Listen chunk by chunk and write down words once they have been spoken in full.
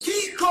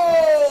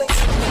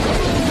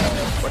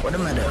What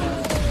am I doing?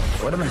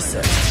 What am I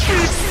saying?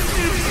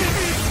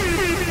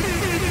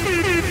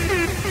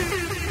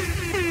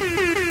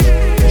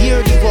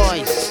 Hear the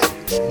voice,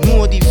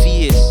 know the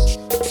face.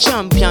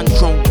 Champion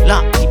crown,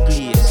 lock the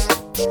place.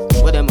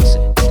 What am I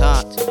say?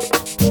 Talk to me.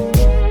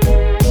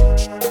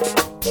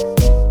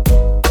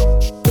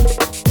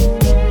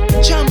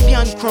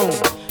 Champion crown,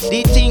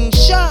 the thing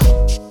shot.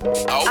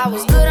 I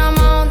was good on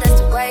my own, that's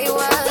the way it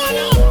was.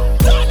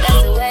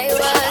 That's the way it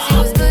was. He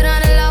was good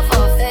on the love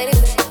for a faded.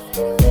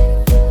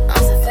 On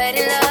some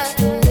faded love.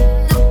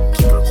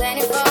 Keep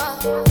complaining for.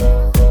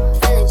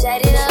 Feeling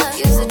jaded up.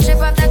 Used to trip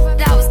off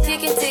that I was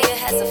kicking to you.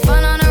 Had some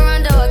fun on the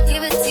run, though I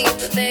give it to you.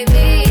 But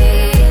baby,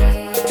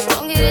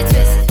 don't get it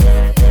twisted.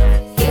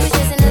 He was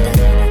just another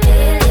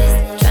hit list.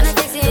 Tryna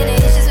fix it in the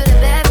issues with a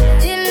bad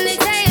bitch. Didn't they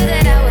tell you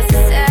that I was a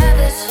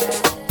savage?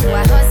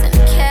 White horse and a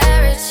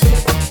carriage.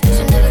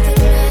 You never could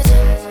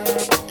imagine.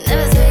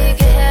 Never thought you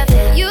could have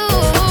it. You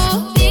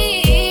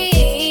need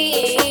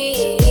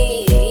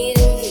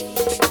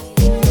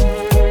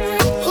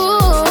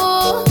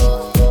ooh,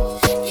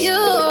 you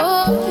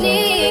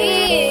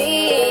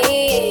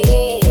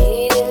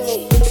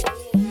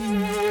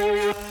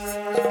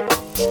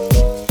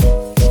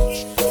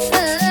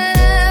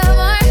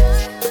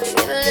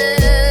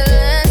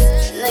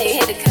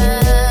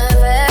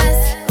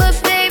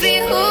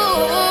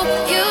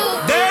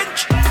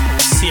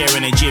See her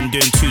in the gym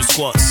doing 2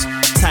 squats.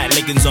 Tight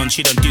leggings on,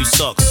 she don't do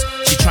socks.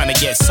 She tryna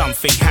get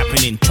something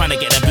happening. Tryna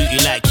get a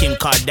booty like Kim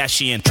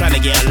Kardashian.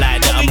 Tryna get her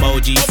like the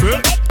emoji through.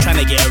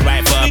 Tryna get her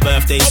right for her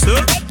birthday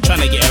soon.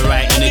 Tryna get her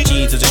right in the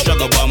jeans as a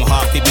struggle bum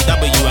half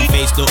BBW and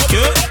face look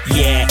cute.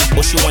 Yeah,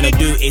 what she wanna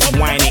do is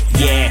whine it.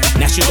 Yeah,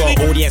 now she got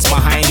audience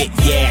behind it.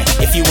 Yeah,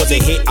 if you was a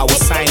hit, I would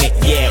sign it.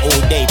 Yeah,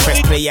 all day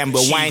press play and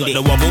rewind it. She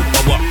got the wobble,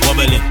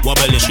 wobbling,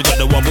 wobbling. She got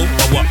the wobble,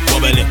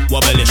 wobbling,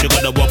 wobbling. She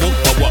got the wobble,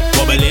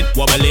 wobbling,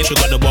 wobbling. She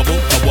got the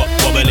wobble,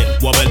 wobbling,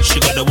 wobbling. She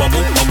got the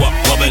wobble,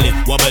 wobbling,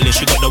 wobbling.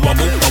 She got the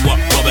wobble,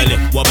 wobbling,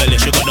 wobbling.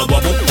 She got the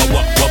wobble,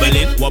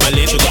 wobbling,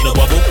 wobbling. She got the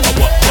wobble,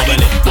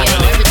 wobbling,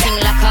 wobbling. everything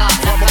like off.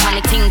 Wobble on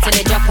the thing till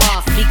they drop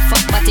off. Big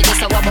fuck body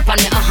just a wobble on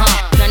the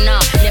Nah,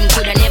 them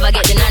coulda never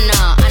get the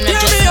nah. And I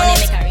just wanna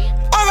make a real.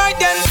 Alright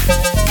then,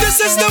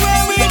 this is the way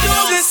we do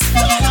this.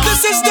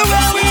 This is the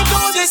way we do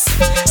this.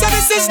 So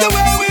this is the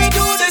way we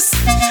do this.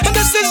 And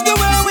this is the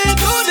way we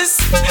do this.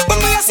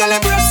 When we are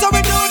celebrate, so we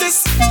do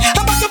this.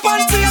 About the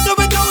party, so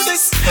we do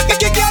this.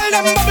 Make a girl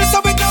them bubble, so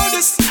we do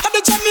this. At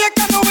the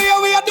Jamaican, we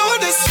are do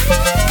this.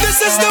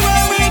 This is the way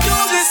we do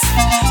this.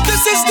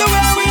 This is the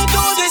way we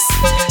do this.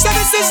 So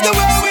this is the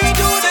way we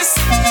do this.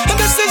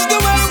 And this is the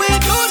way we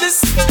do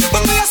this.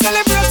 When we are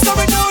celebrate, so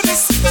we do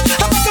this.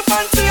 About the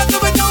party, so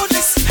we do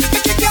this.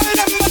 Make a girl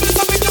them bubble,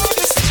 so we do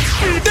this.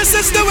 This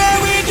is the way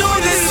we do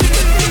this.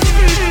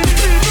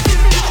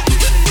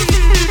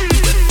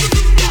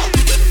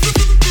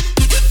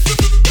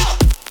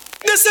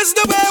 This is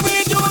the way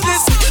we do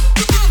this.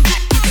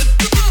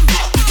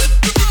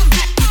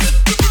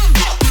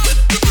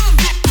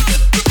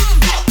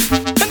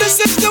 And this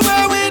is the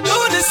way we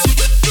do this.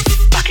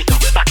 Back it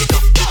up, back it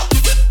up.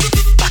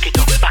 Back it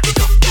up, back it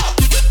up.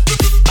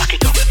 Back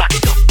it up, back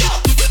it up.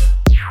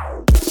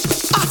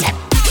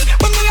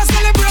 When we are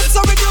celebrate,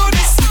 so we do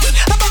this.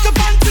 About the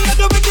party,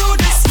 so we do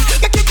this.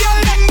 Make a girl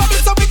them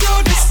bubble, so we do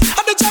this.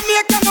 At the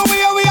Jamaican, we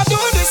are do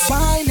this.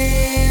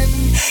 Whining,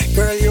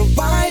 girl, you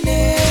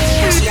whining.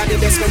 She had the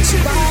best when she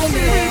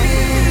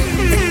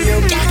whining. When you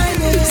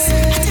whining,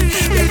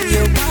 when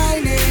you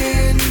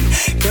whining,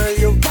 girl,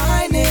 you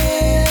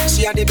whining.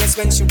 She had the best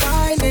when she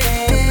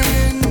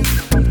whining.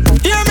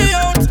 Hear me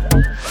out.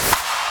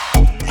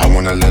 I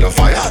want a little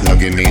fire, now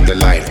give me the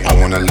light. I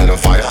want a little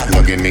fire,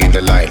 now give me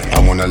the light. I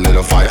want a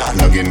little fire,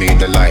 now give me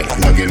the light.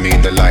 Now give me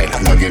the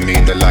light, now give me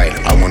the light.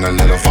 I want a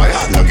little fire,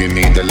 now give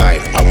me the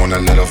light. I want a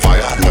little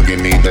fire, now give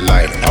me the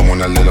light. I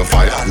want a little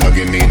fire, now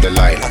give me the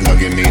light. Now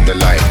give me the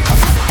light.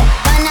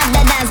 Burn up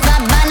the dance,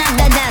 burn up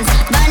the dance,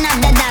 burn up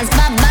the dance,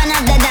 burn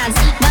up the dance,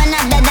 burn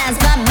up the dance,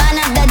 burn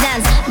up the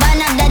dance, burn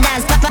up the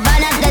dance, burn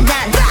up the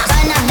dance,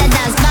 burn up the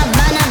dance,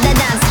 burn up the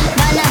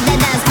dance,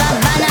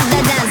 burn up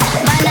the dance,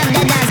 burn up the dance, burn up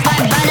the dance,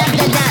 burn up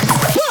the dance.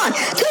 1,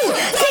 2,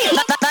 3,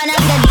 burn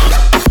up the dance.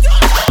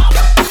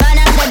 Burn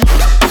up the burn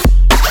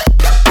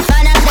up the burn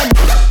up the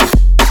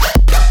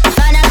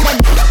burn up the burn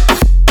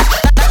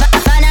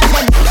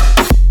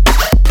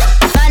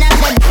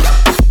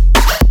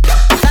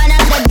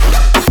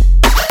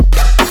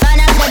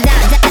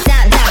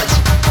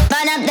up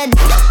the burn up the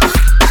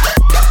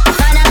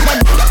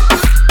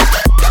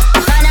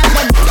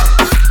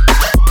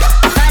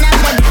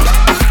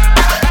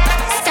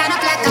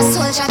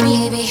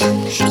baby.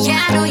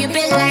 Yeah, I know you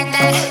been like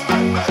that.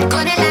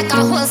 Got it like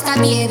a holster,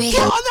 baby.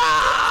 Stand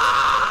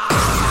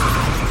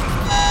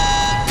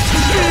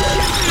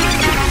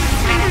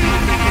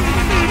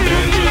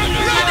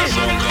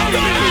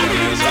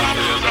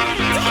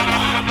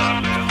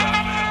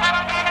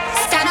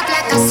up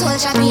like a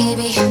soldier,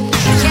 baby.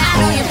 Yeah, I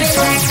know you been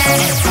like that.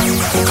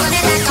 Got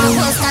it like a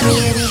holster,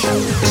 baby.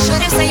 Show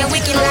them say you're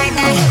wicked like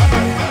that.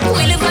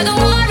 We live where the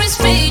war is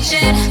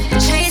raging,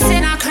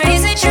 chasing our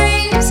crazy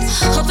dreams.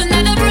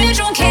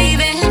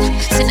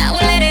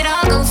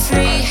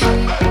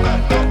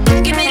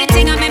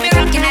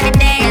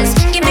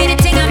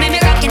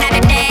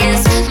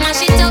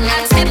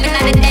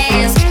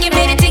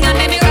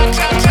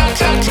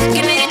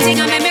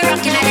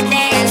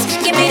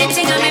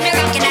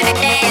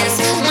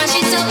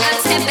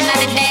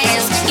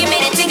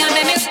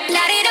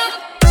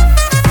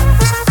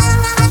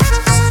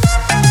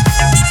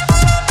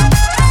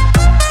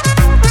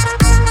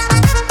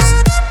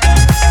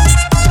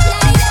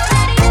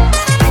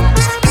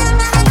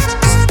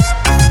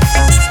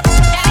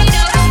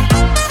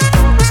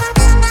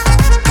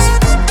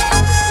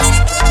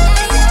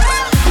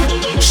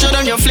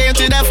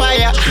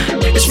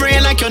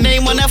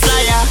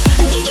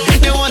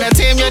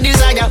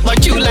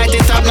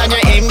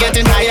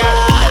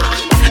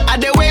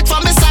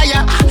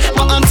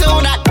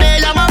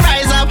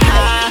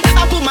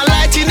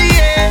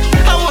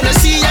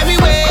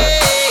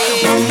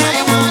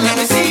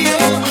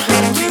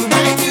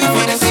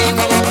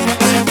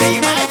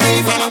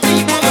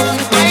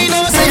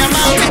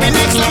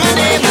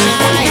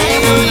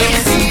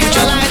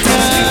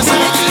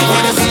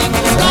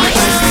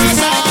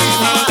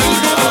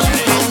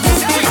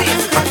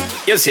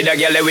 You see that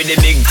girl with the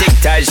big tic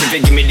tac, she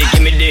fi gimme the.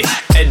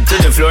 Head to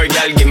the floor,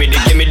 girl, gimme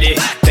the.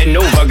 Bend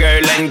over,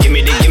 girl, and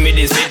gimme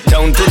the. Spit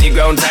down to the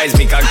ground,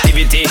 seismic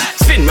activity.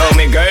 Spin round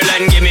me, girl,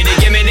 and gimme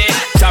the.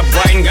 Top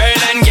wine, girl,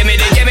 and gimme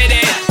the.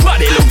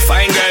 Body look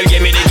fine, girl,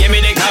 gimme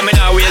the. Coming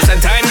out, waste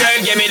of time, girl,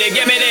 gimme the.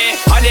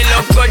 Body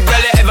look good,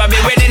 girl, you ever be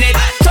winning it.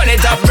 Turn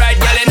it up right,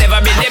 girl, you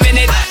never be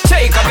dimming it.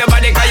 Shake up your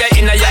body, cause you're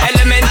in your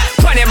element.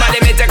 Pon your body,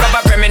 me take up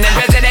a permanent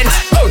residence.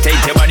 Rotate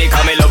your body,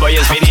 come in over,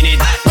 you're spinning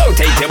it.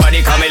 Rotate your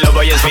body, come in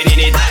over, you're spinning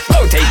it.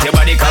 Rotate your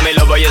body, come in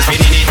over, you're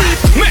spinning it.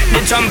 Make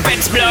the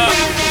trumpets blow.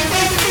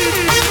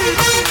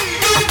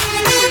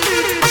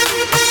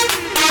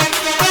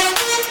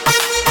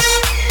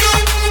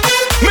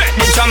 Make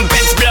the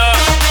trumpets blow.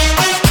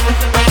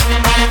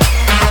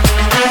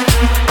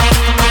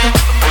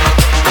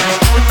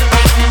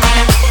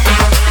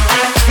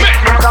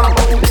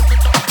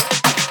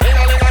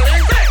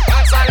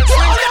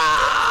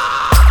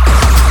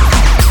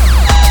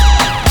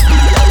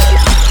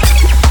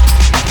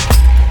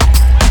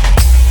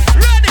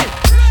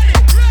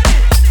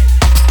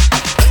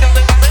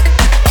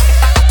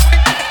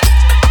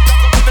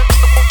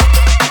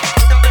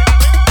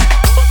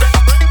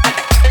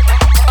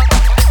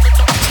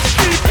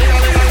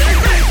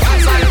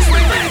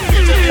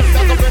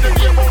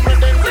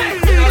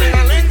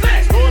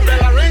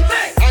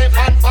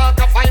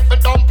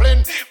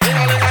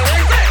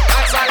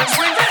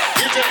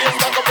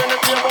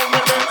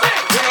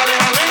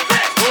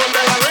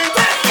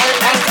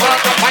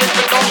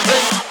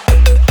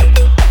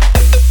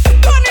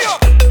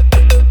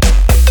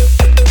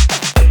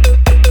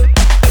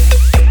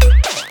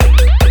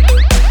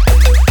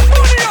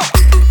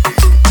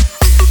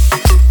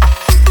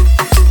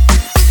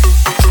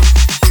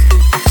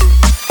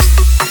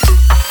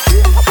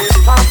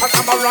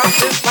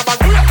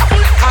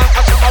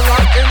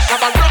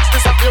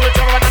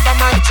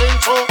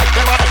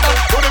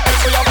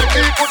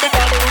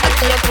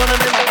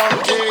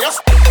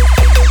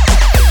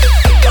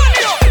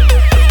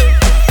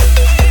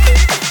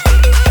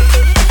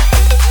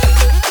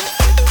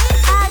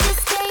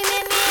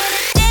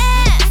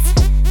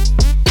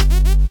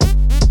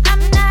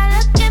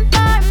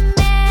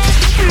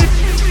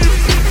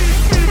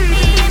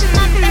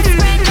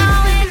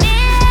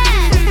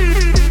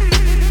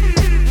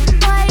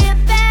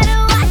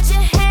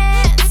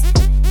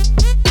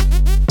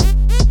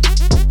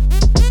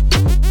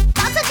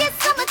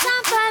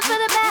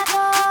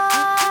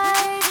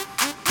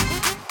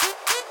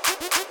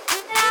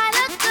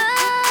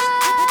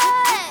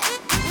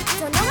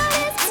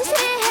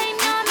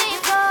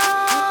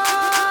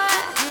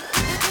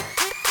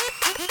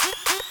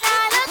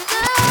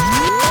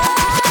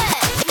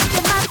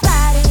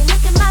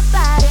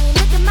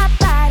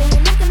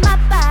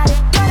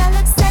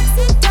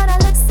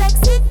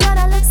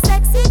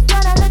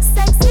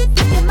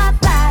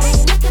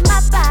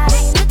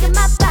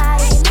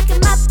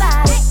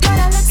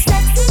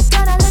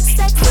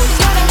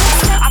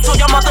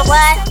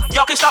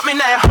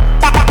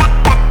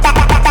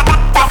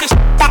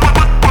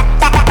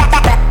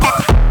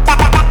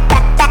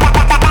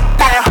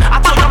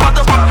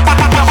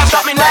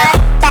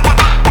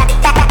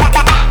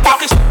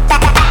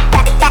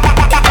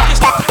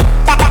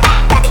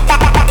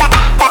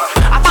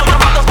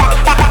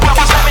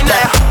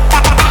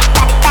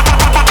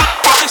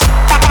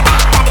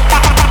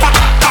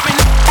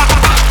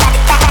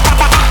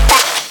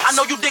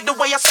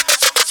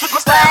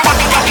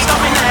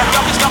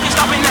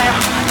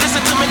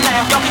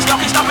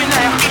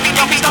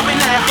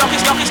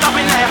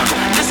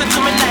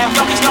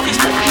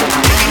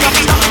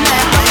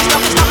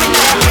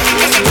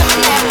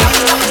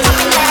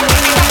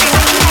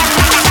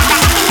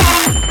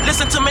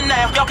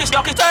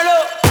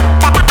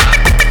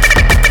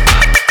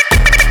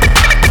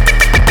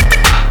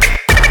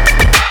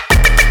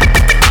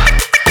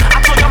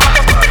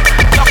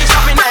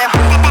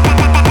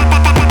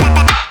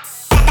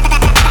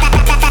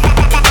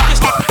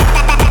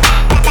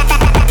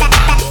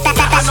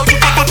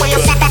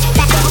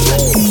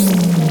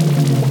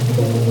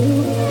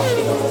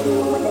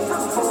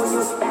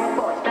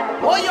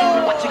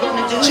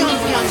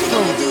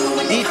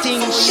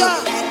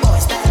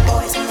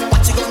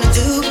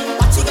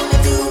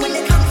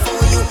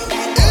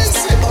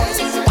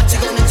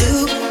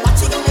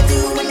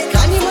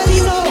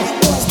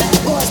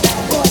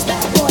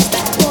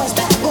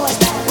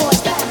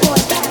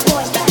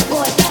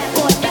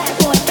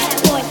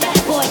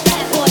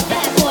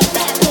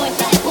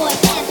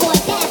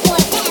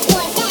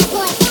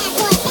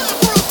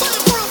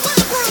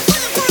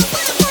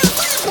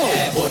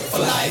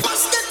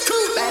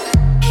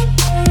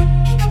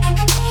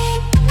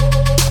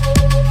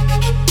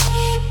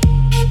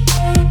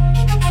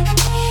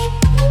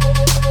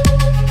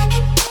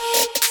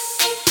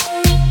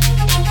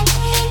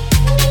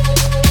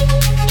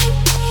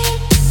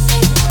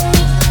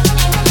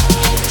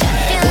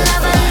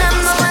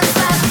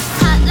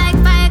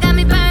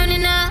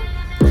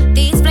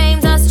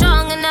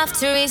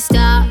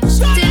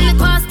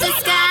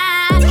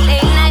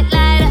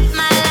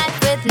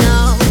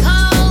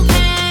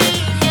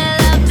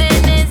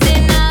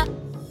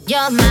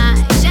 You're my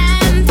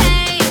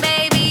champagne,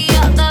 baby.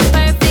 You're the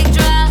perfect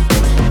drug.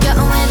 You're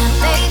a winner,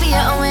 baby.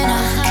 You're a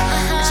winner.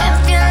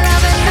 Champion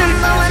lover,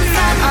 number one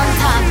spot on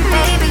top,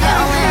 baby.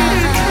 You're a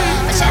winner.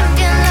 My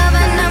champion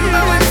lover, number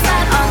one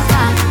spot on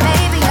top,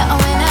 baby. You're a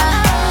winner.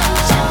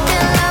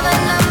 Champion lover,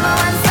 number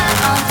one spot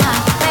on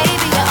top,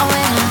 baby. You're a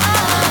winner.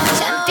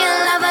 Champion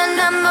lover,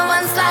 number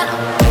one spot.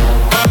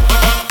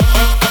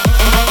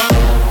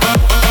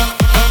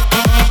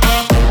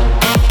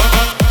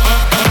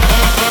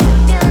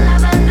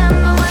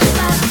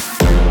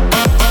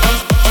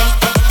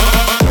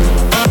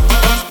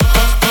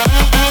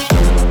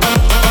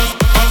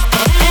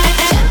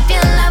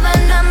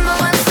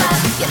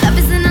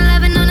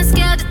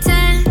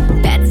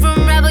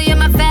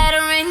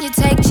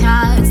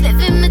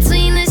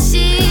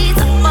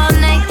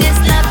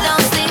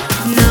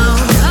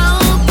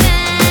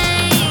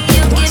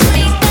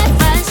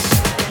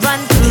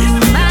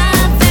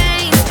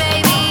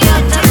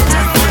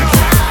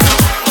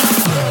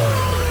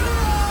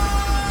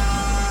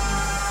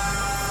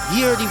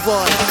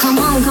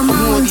 Come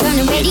on, turn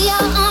the radio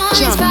on.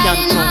 It's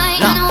Friday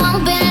night and I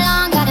won't be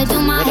long. Gotta do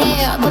my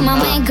hair, put my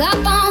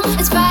makeup on.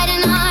 It's Friday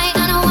night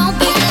and I won't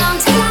be long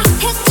till I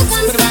hit the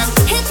guns now,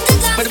 hit the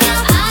guns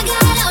now. I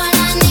got all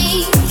I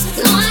need.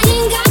 No, I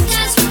ain't got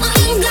cash, but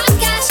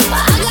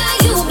I got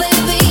you,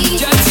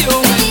 baby. Just you,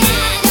 baby.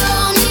 I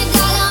don't need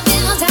dollar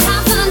bills to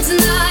have fun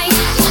tonight.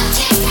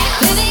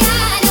 Baby,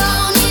 I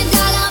don't need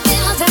dollar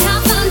bills to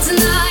have fun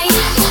tonight.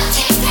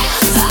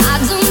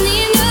 I don't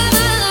need your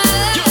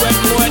money. You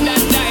want more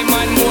than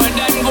diamond, more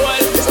than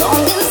gold. As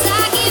long as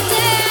I keep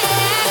there.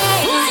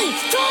 1,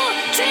 2,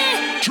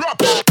 3. Drop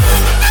it.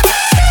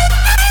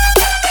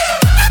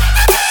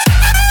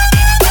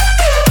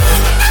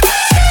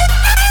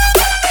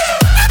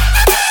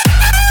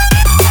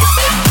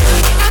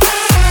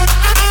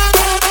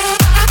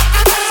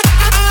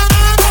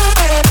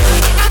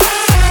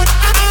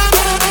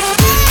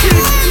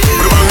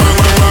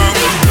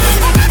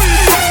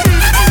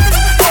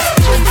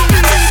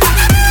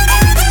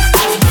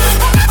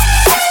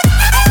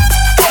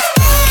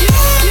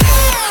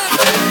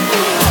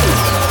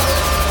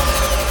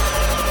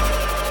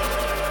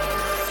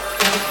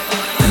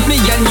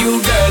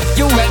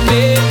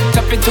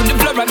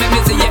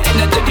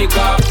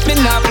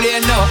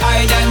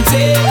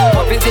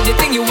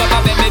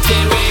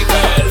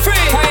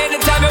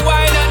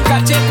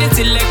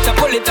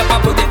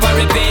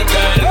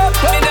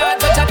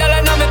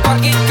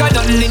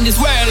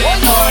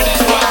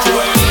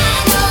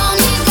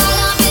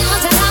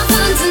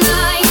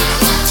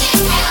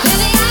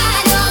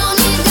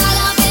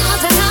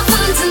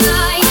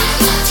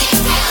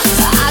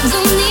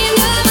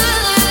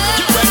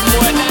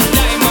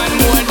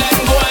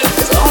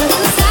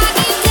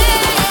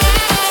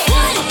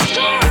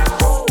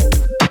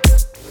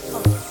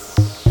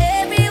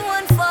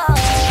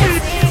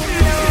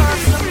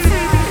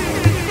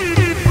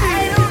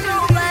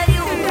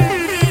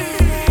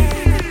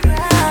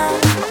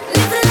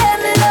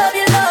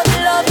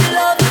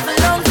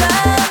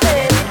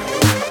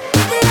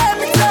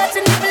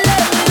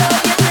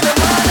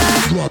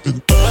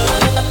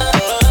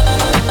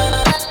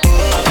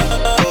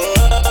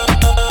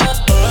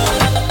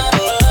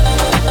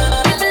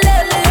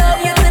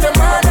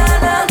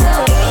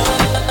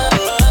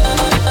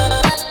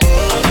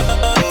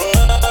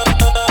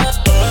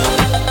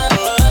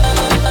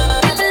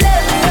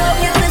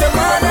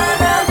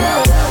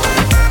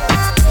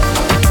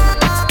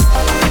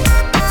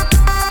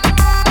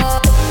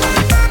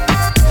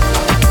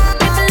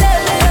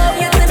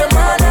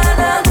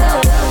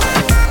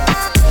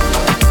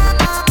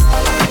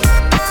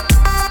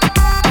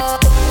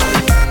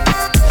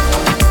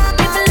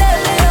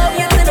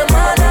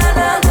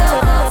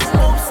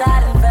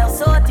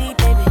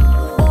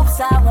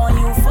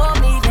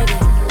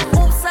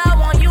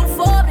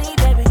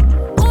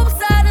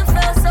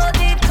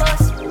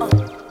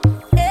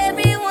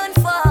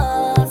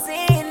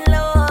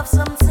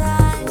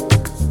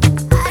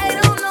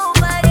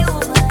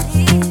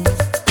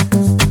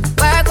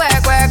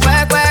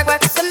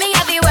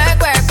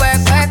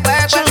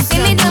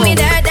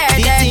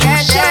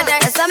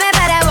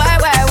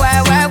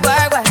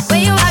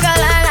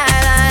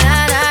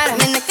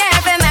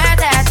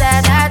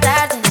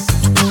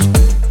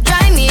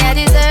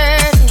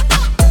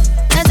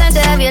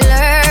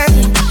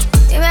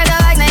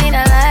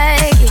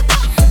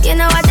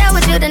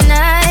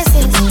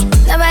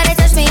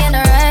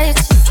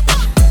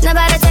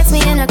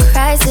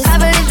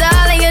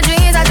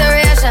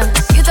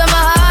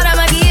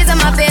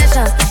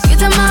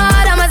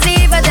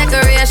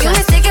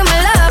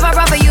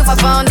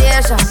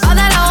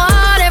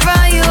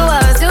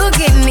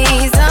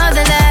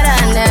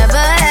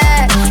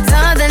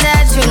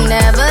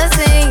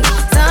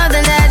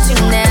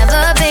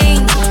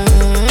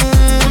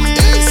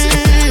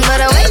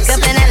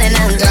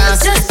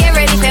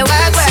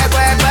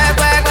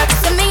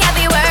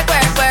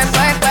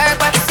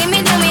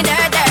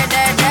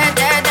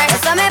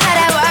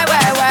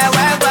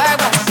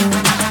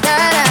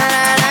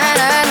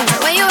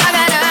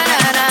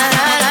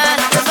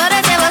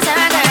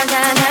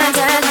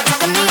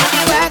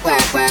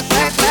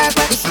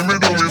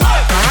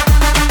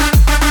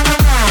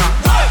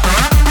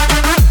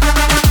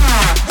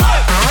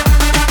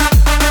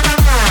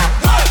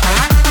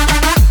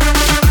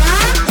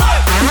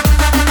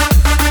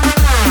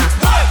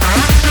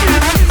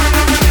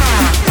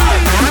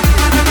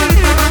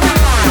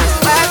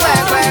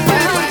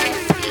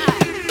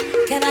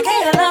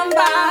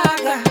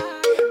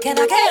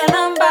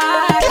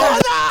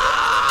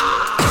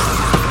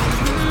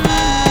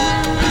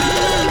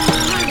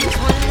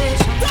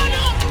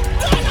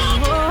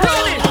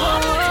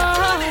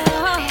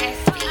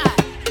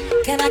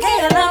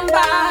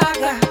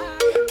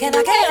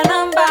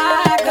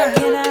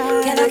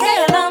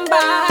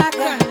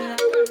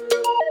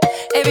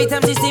 Every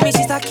time she see me,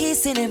 she start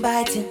kissing and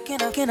biting.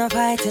 Can I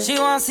fighting? She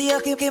wants to see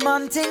her keep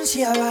on thing.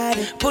 She a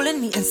riding, pulling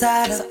me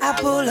inside her. So I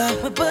pull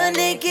up, we butt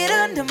naked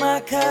under my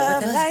cover.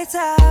 With the lights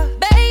out,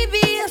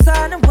 baby, I'm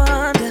starting to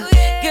wonder.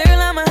 Girl,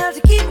 I'ma have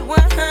to keep it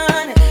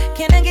 100.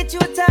 Can I get you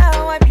a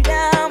towel, wipe you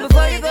down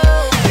before you go?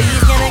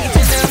 Please, can I get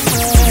your number?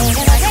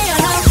 Can I get your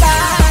number?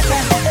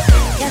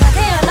 Can I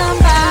get your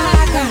number?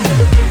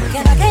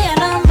 Can I get your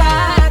number,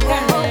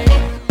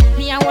 girl?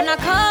 Me, I wanna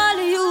call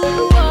you.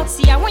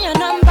 See, I want your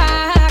number,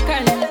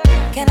 girl.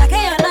 Can I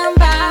get your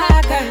number,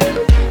 girl?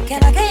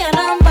 Can I get your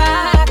number,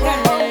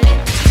 girl?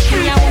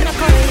 Me, I wanna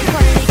call you.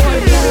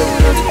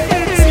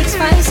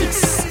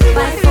 656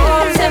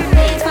 547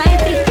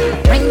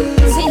 853. Ring,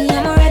 see,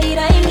 I'm already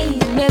dialing,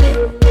 baby.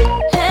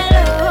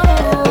 Hello,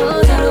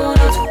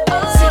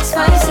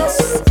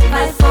 656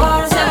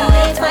 547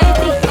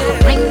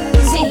 853. Ring,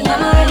 see,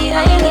 I'm already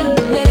dialing,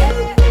 baby.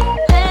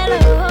 Hello,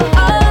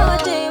 oh,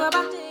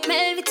 J-Baba.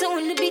 Melvin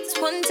on the beats.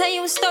 One tell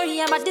you a story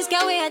about this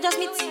guy where I just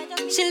meet.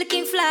 She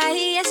looking fly,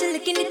 yeah, she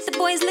looking at the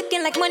boys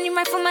looking like money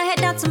right from my head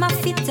down to my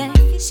feet.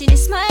 She did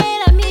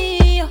smile at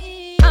me, yo.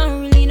 I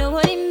don't really know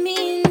what it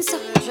means. So,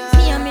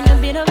 me, I'm in a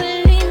bit of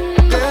a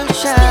limbo. Girl,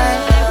 shy.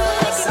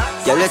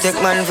 Girl, you take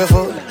man for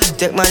food,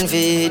 take man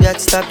for that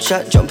stop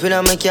chat. Jump in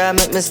on my car,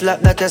 make me slap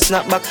that a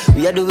snap back.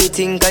 We a do we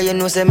think, cause you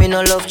know say me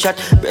no love chat.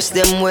 Breast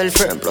them well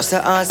firm, plus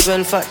the ass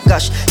well fat.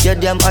 Gosh, you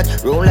damn hot,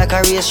 roll like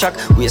a race track.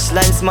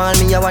 Waistline small,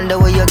 me I wonder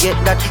where you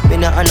get that. Me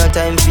not have no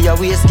time for your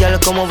waist, girl,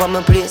 come over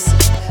my place.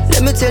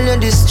 Let me tell you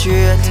this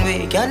straight.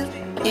 We can,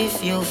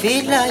 if you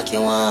feel like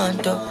you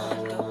want to.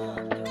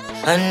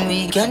 And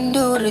we can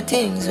do the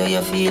things where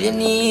you feel you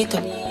need to.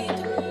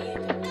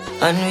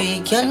 And we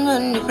can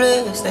run the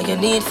place like you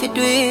need to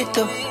do it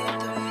too.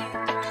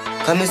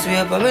 Come and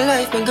swear up on my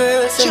life, my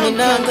girl, so me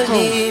not gonna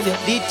leave you.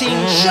 The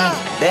thing shot.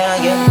 Then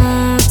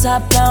again.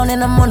 Top down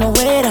and I'm on the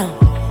way down.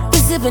 We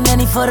sipping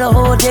any for the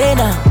whole day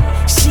now.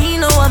 She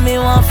know what me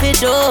want for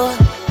do.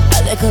 A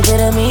little bit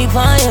of me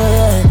for you,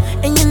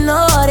 yeah. And you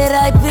know that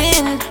I've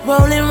been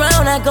rolling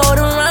round, I go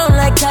around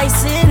like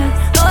Tyson.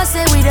 No, I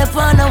say we the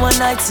fun of one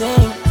night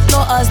thing. No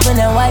husband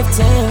and wife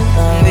thing.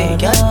 We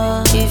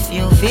can, if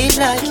you feel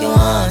like you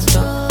want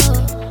to.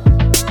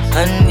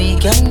 And we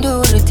can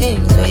do the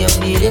things where you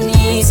feel you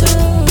need to.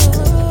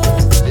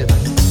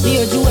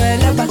 Me do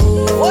ever.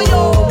 Oh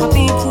yo, my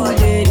people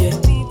dead,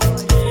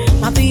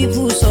 yeah. My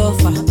people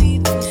suffer.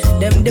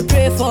 Them they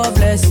pray for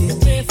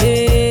blessing.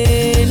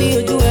 Hey,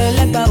 me do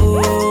ever.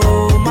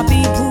 Oh, my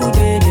people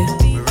dead,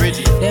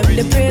 yeah. Them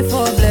they pray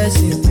for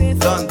blessing.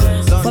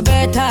 For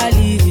better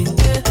living.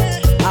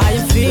 I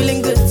am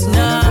feeling good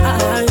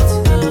tonight.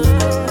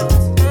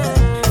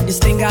 This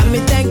thing got me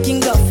thanking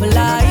God for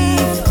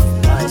life.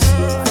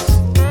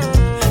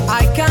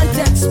 I can't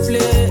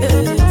explain.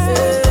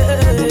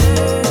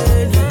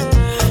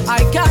 I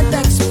can't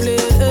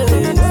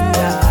explain.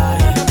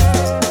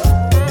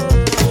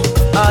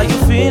 Are you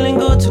feeling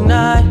good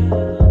tonight?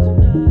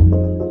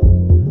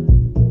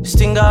 This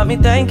thing got me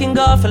thanking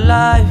God for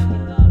life.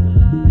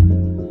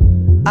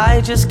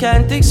 I just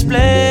can't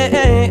explain.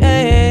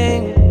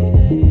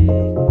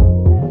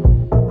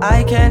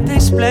 I can't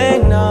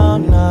explain, no,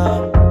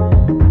 no.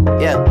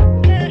 Yeah,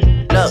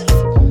 look,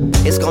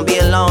 it's gonna be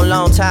a long,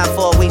 long time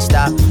before we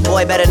stop.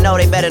 Boy, better know,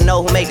 they better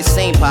know who made the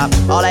scene pop.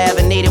 All I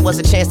ever needed was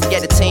a chance to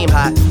get the team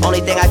hot. Only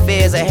thing I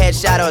fear is a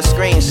headshot or a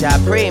screenshot.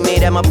 Pre-me,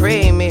 them a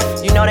pre-me.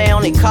 You know they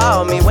only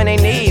call me when they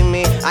need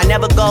me. I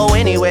never go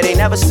anywhere, they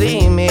never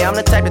see me. I'm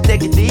the type to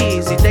take it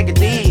easy, take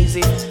it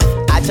easy.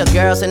 I took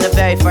girls in the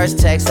very first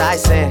text I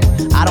sent.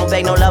 I don't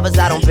beg no lovers,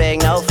 I don't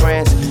beg no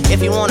friends.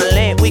 If you wanna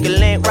link, we can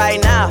link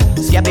right now.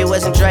 Skeppy,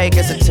 Wiz, and Drake,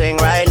 it's a ting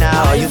right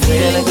now. Are you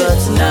feeling good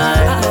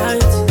tonight?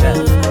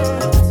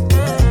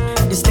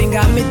 This thing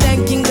got me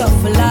thanking God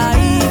for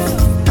life.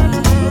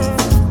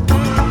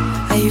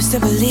 I used to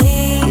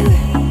believe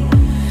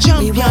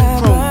Champion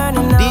Crown,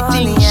 the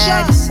thing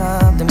shot.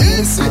 Something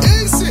beautiful.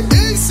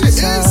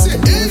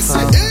 Something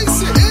beautiful.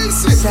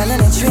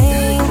 Selling a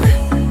dream.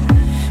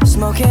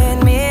 Smoking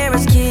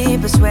mirrors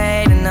keep us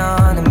waiting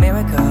on a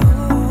miracle.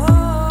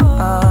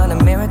 On a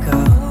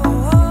miracle.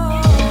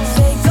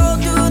 They go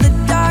through the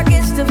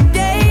darkest of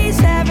days,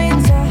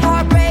 having to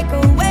heartbreak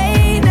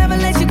away. Never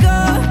let you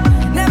go,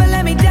 never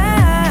let me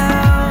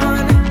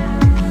down.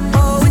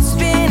 Oh, it's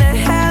been a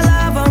hell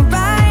of a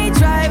ride,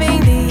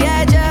 driving the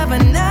edge of a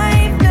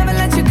knife. Never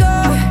let you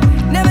go,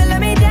 never let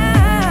me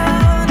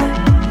down.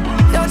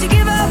 Don't you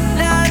give up,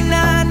 nah,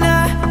 nah,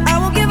 nah. I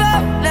won't give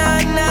up,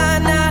 nah, nah,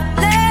 nah.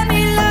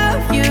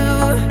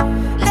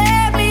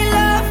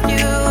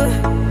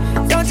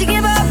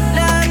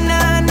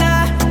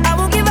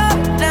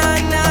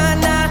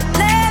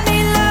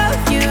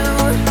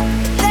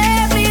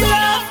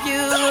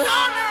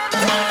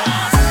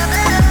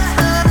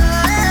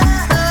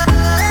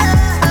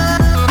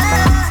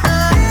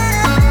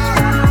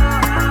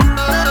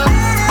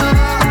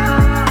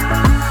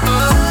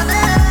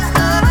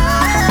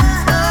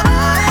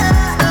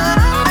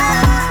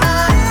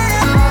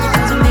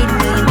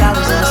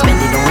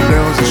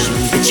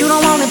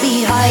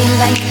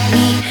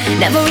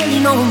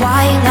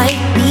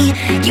 like me.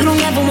 You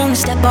don't ever wanna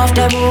step off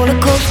that roller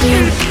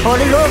coaster all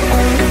alone.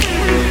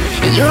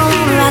 And you don't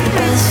wanna ride the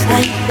bus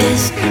like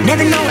this,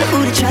 never know who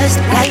to trust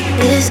like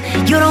this.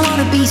 You don't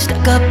wanna be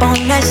stuck up on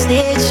that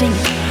stage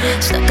singing,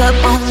 stuck up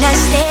on that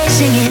stage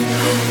singing.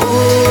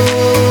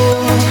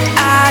 Oh,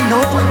 I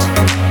know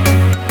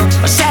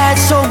a sad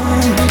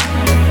souls,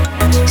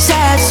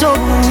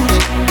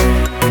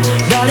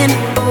 darling.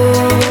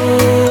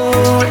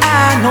 All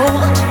I know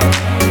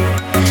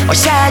are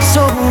sad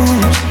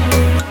souls,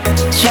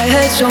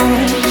 sad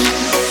souls.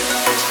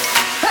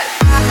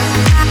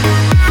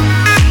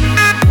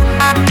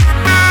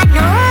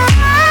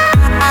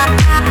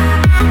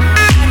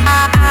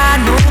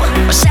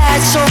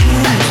 Sad soul.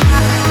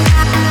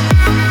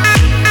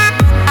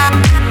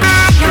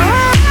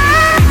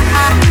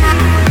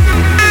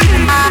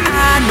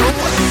 I know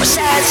a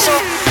sad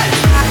soul.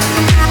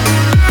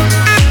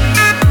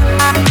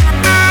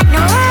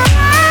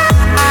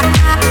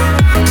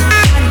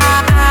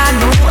 I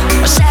know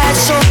a sad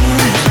soul.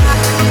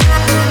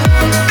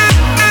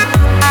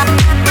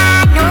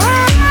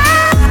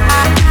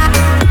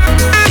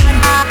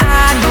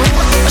 I know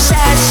a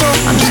sad soul.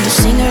 I'm just a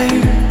singer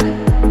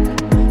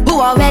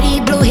already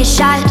blew his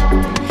shot.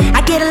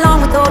 I get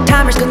along with old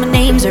timers cause my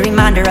name's a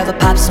reminder of a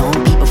pop song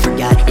people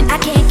forgot. And I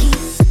can't keep.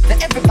 Now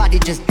everybody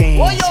just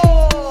dance.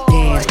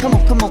 Dance, come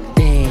on,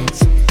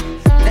 dance.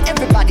 Now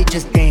everybody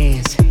just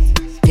dance.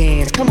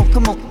 Dance, come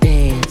on,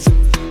 dance.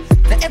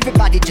 Now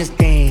everybody just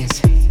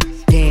dance.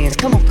 Dance,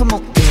 come on,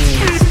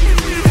 dance.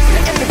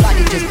 Now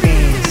everybody just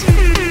dance.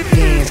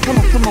 Dance, come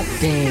on,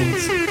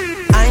 dance.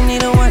 I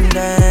need a one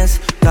dance,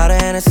 got a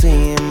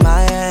Hennessy in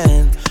my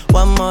hand.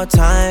 One more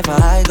time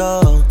before I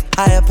go.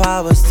 Higher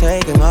powers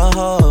taking a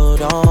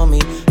hold on me.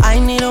 I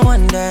need a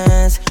one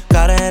dance,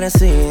 got a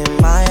Hennessy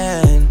in my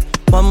hand.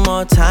 One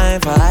more time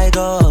before I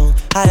go.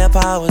 Higher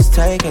powers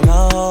taking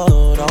a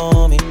hold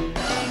on me.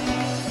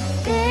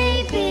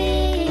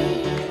 Baby,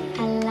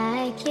 I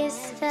like your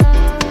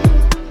style.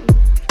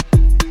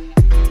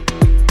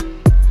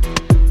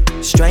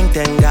 Strength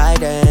and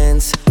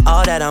guidance,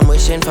 all that I'm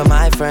wishing for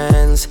my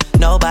friends.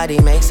 Nobody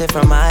makes it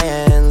from my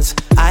ends.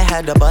 I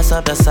had to bust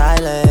up the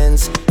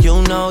silence.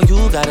 You know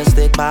you gotta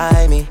stick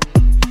by me.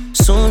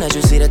 Soon as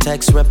you see the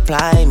text,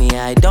 reply me.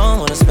 I don't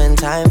wanna spend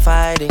time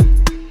fighting.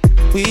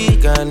 We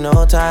got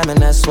no time and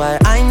that's why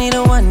I need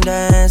a one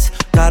dance.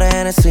 Got a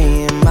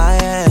Hennessy in my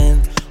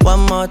hand.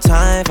 One more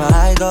time before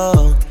I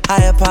go.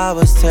 Higher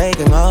powers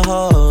taking a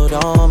hold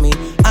on me.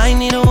 I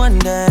need a one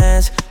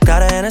dance.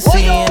 Got a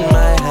Hennessy in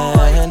my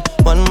hand.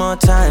 One more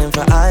time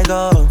before I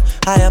go.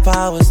 Higher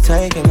powers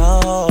taking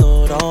a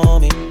hold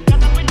on me.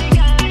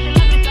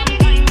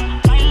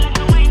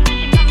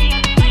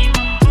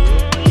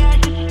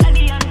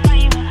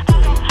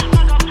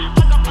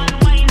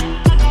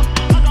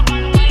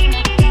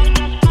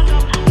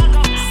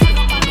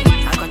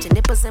 I got your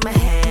nipples in my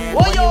hand.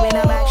 When you in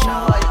a back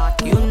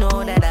shot, you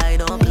know that I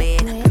don't play.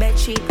 Bed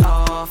sheet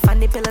off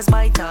and the pillows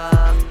bite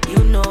off.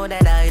 You know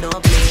that I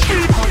don't play.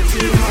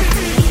 Hottie,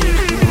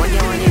 when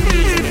you're on your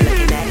knees and you're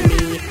looking at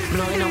me,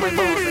 blowing on my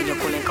balls and you're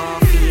cooling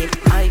coffee.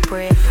 I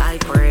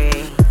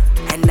pray,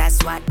 and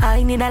that's why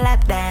I need a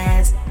lap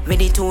dance with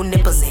the two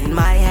nipples in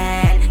my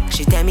hand.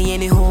 She tell me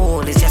any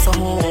hole is just a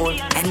hole,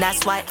 and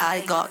that's why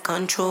I got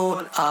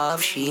control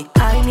of she.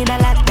 I need a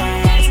lap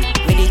dance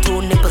with the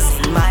two nipples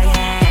in my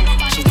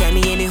hand. She tell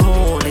me any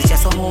hole is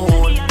just a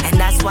hole, and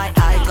that's why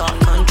I got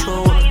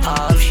control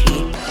of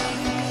she.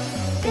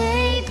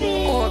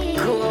 Baby, oh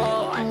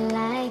cool. I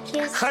like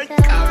your style.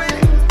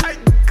 I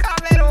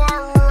come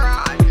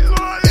alright.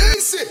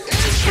 Easy.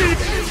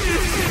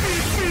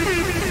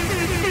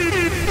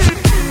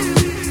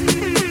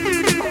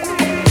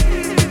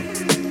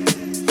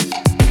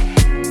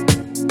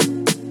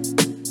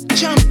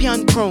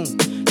 Champion crown,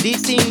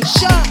 this thing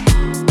shot.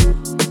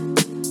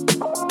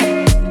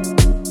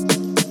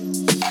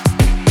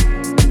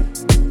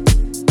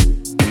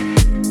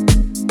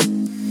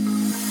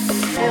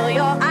 Feel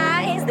your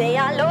eyes, they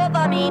all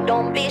over me.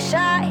 Don't be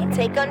shy,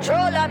 take control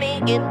of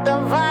me. Get the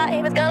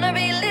vibe, it's gonna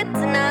be lit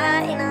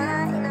tonight.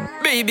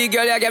 Baby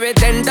girl, you give me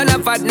 10 ton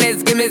of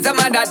fatness, give me some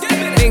of that.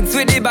 Thinks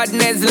with the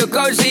badness, look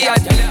how she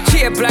at.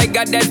 Shape like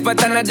a death,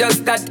 but I'm not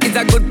just that. It's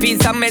a good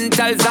piece of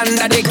mentals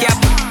under the cap.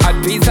 A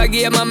piece of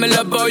game, and me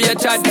love how you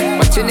chat.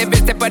 Watching every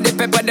step of the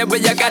paper, the way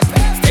you got.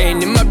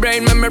 Staying in my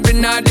brain, memory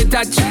not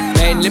detached.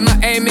 Mainly my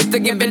aim is to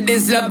give it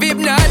this love. If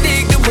not,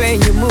 dig the way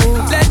you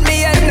move. Let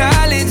me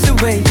acknowledge the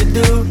way you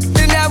do.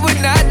 Then I would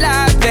not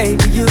lie,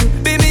 baby, you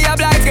beat me up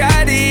like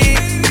I did.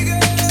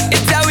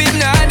 It's how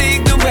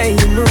hypnotic the way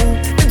you move.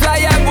 That's why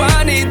I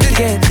wanted to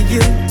get to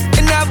you.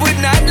 And I would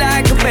not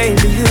like a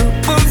baby, you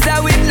moves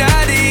how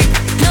hypnotic.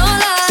 No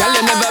lie, tell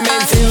you never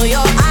meant to. feel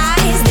your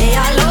eyes, they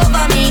all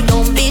over me.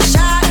 Don't be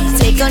shy,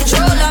 take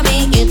control of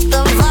me. Get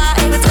the vibe,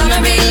 it's gonna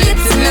be lit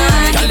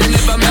tonight. Tell you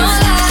never No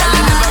meant.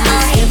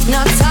 lie,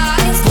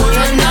 hypnotize, pull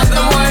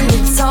another one.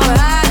 It's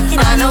alright,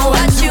 I know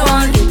what you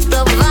want. Get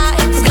the vibe,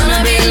 it's gonna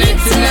be lit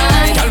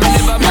tonight. Tell you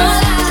never No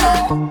meant.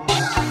 lie.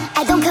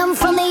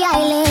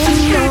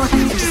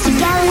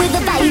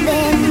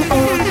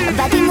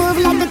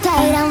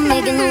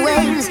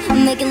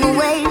 making the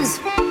waves.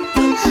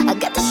 I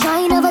got the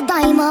shine of a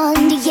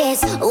diamond,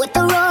 yes, with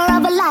the roar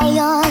of a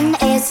lion.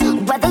 It's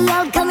whether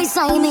y'all call me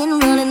Simon,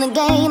 running the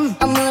game,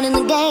 I'm running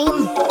the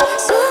game.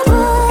 So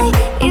boy,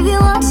 if you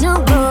want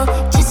to go,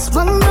 just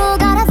one rule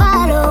gotta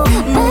follow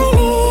my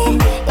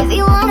lead. If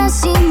you wanna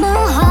see my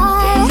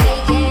heart,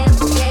 and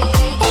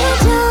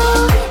do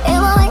it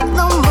won't make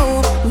no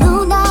move,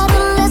 no doubt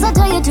unless I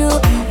tell you to.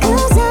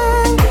 'Cause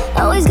I'm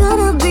always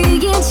gonna be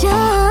in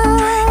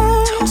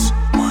charge.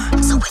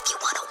 So if you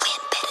wanna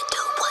win, better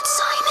do what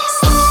Simon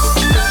said.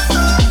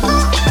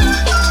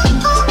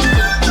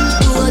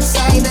 Do what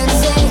Simon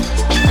said.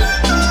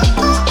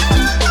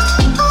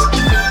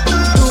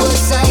 Do what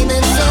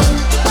Simon said.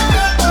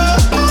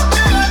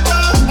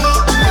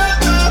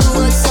 Do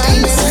what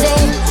Simon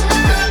said.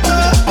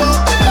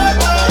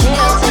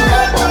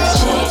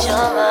 Change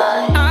your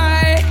mind.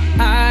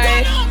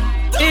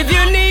 If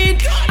you need,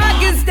 I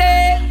can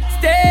stay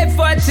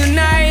for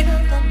tonight.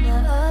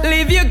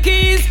 Leave your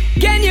keys,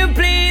 can you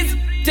please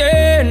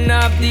turn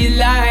off the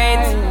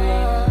lights?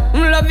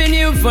 I'm loving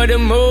you for the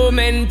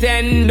moment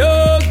and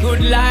no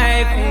good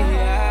life.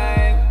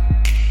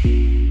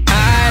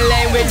 I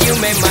lay with you,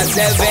 make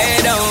myself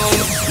at home,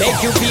 make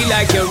you feel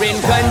like you're in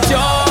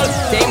control.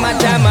 Take my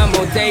time, I'm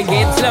gonna take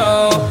it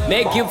slow,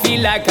 make you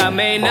feel like I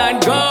may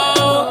not go.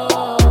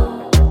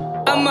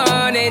 I'm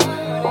on it,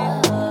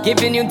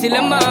 giving you till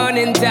the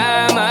morning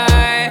time.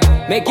 I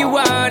make you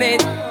want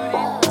it.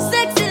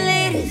 Sexy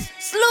ladies,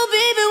 slow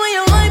baby when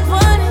you wine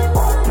pon it.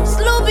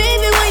 Slow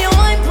baby when you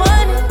wine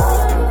pon it.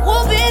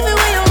 Whoa baby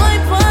when you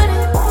wine pon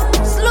it.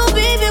 Slow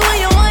baby when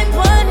you wine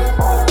pon it.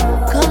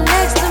 Come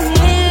next to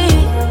me,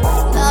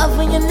 love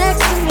when you're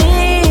next to me.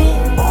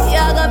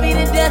 Y'all gonna be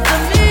the death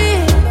of me.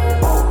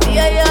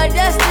 Yeah, your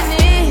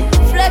destiny,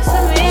 flex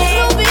with me.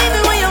 Slow baby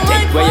when you wine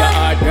Take where your pon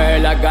it. heart,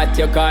 girl, I got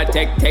your car.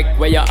 Take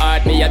where your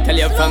heart, me I tell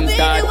you from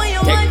start.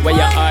 Take where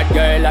your heart,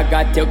 girl, I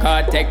got your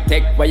car.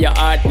 Take where your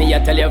heart, me I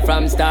tell you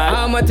from start.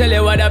 I'ma tell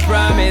you what I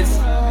promise.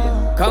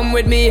 Come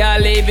with me,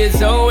 I'll leave you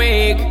so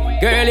weak.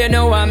 Girl, you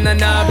know I'm the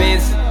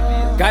novice.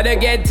 Gotta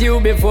get you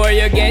before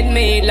you get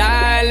me.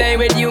 Lay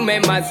with you,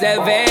 make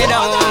myself at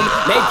home,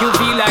 make you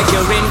feel like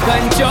you're in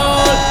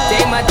control.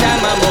 Take my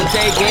time, I'm gonna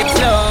take it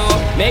slow,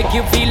 make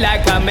you feel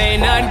like I may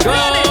not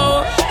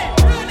go.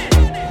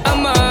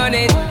 I'm on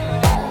it,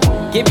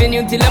 giving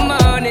you till the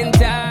morning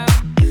time.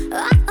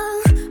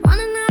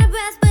 Running out of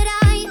breath, but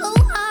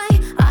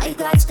I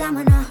got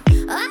stamina.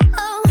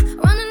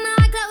 Running out,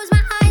 I close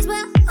my eyes,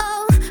 well,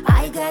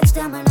 I got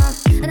stamina.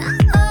 And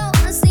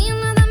I see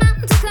another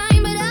mountain to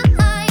climb, but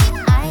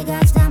I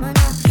got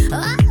stamina.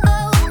 I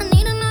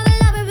need another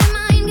lover be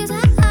mine, 'cause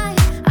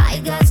I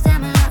got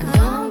stamina.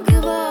 Don't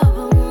give up,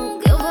 I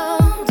won't give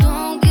up.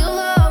 Don't give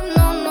up,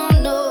 no, no,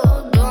 no.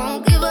 Don't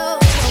give up,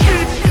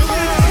 don't give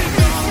up,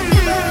 don't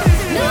give up.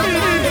 No,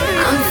 no, no.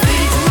 I'm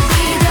free to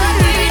be the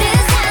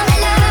greatest I'm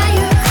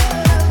alive.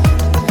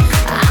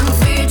 I'm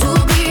free to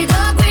be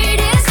the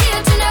greatest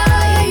here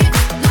tonight.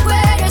 The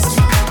greatest,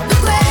 the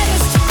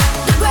greatest,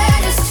 the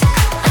greatest.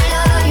 I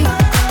love you.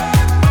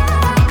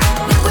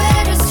 The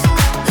greatest,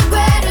 the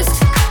greatest.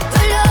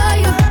 I love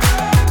you.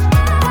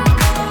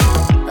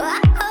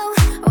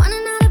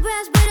 Running out of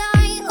breath, but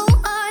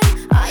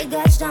I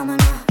got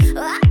stamina.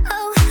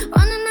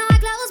 Running out, I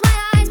close my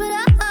eyes, but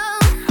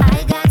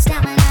I got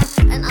stamina.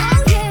 And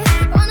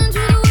running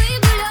through the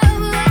wave of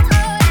love,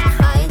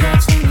 I got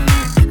stamina.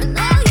 And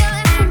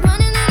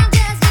running out of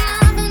gas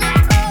and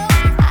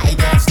I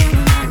got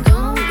stamina.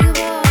 Don't give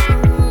up,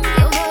 won't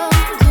give up,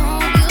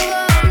 don't give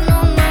up, no,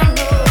 no,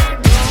 no.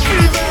 Don't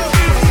give up,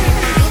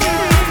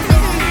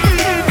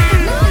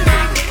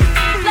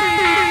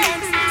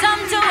 Flex,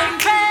 time to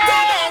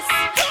impress.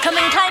 Come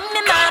and climb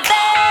in my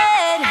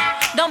bed.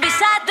 Don't be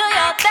shy, do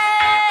your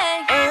thing.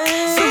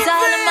 It's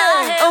all in my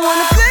head. I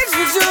wanna flex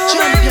with you,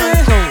 Champion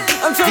baby. Crown.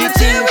 I'm tryna DJ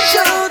chill with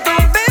you, throw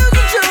my bills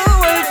with you.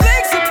 I'm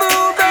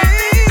flexible,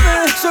 baby.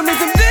 Show me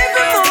some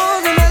different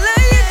moves and I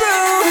let you go.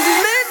 'Cause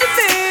it's meant to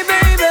be,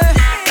 baby.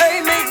 Hey,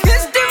 make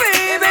history,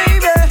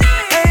 baby.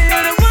 Ain't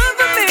you're the one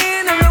for me,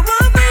 and I'm the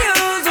one for you.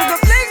 So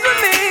come flex with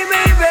me,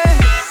 baby.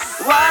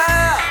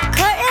 Wow.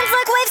 Curtains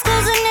like waves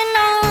closing in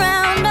all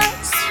around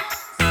us.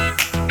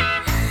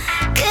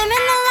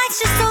 Dimming the lights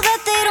just so that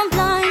they don't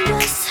blind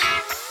us.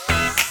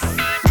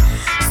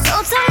 So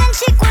tongue in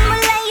cheek when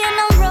we're laying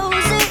on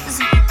roses.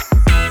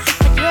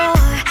 But you're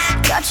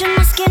touching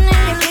my skin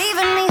and you're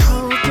leaving me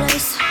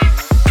hopeless.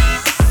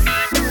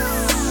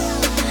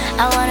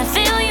 I wanna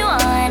feel you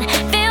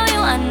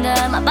under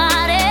my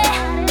body.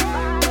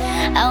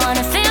 I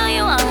wanna feel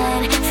you on.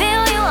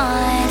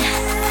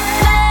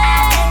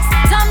 Flex,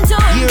 time to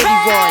Hear the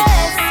voice.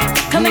 impress.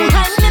 Come and Know the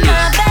climb in my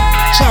fears.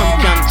 bed.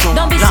 Champion Crown.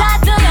 Don't be Lock shy,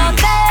 do your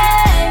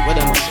thing. What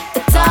am I say?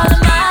 It's all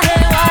in my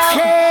head.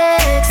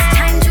 Flex,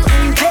 time to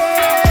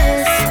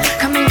impress.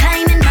 Come and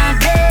climb in my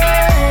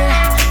bed.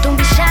 Don't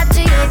be shy,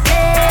 do your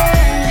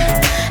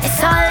thing.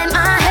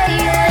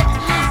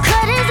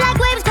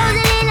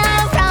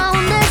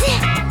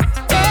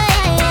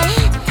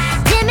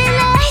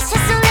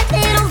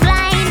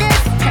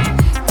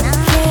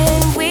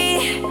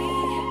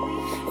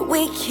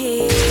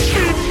 keep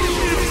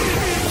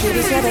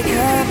each other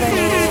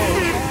company.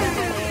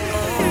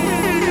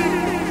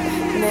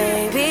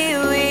 Maybe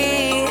we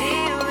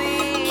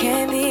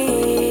can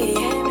be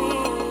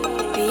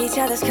each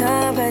other's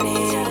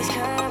company.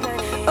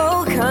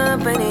 Oh,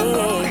 company.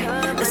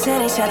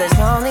 Listen each other's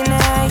lonely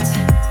nights,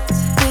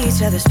 be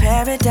each other's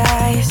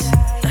paradise.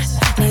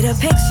 Need a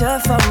picture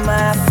for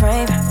my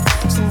frame,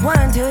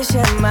 someone to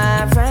share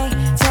my brain.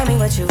 Tell me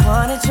what you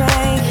wanna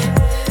drink,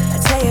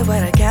 I'll tell you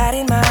what I got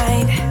in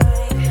mind.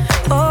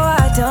 Oh,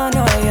 I don't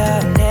know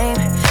your name,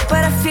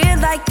 but I feel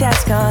like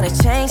that's gonna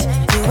change.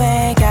 You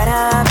ain't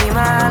gotta be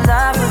my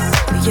lover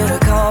for you to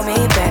call me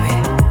baby.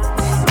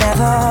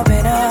 Never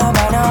been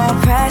under no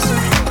pressure,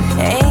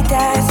 ain't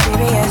that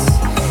serious.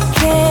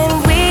 Can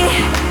we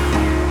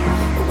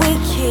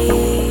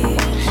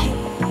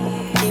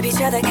keep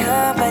each other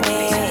company?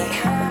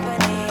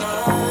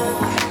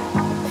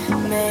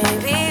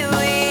 Maybe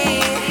we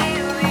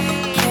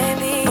can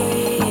be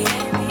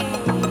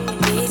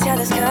each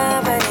other's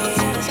company.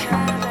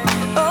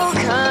 Oh,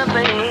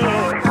 company.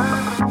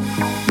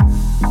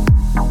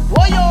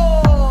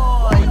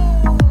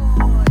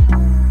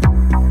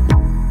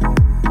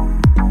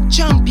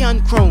 Champion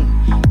Crown,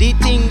 the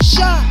thing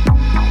shot.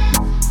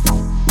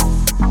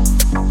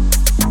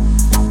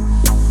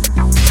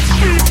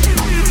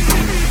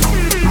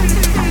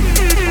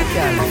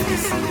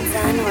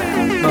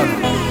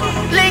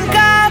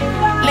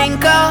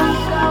 Link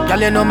up.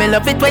 Girl, you know me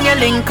love it when you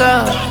link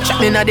up. Shot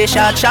me na the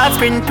short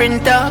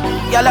printer.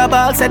 Girl, a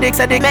ball said make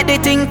the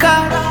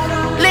tinker.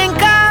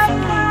 Link up.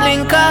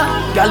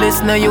 Girl,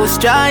 it's no use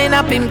trying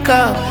a pimp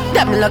cup.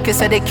 Damn lucky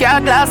said the car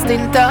glass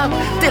tint up.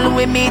 Till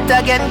we meet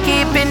again,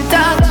 keep in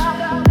touch.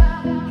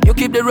 You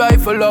keep the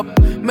rifle up,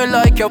 me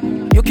like you.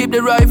 You keep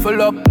the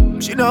rifle up.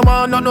 She don't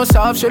want no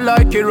soft, she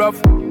like it rough.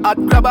 I'd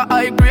grab a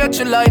high grade,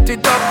 she light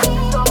it up.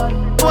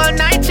 One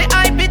night she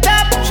hype it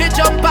up. She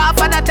jump off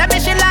and I tell me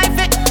she like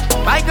it.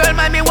 My girl,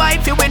 my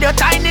wife, you with your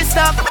tiny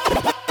stuff.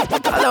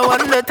 All I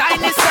want the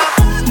tiny stuff.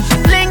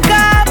 Link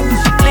up.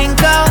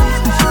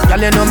 Girl,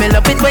 you know me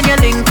love it when you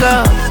link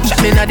up. Shot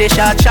me na the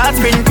short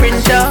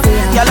printer.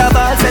 Girl, a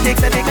ball said it.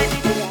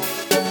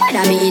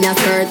 Whether me in a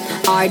skirt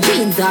or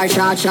jeans or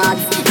short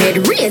shorts,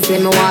 head raise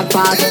when me walk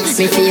past.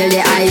 Me feel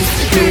the eyes,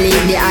 me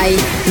leave the eye.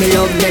 Me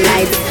love the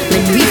lights, me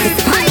do it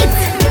spite.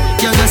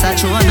 You're just a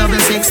true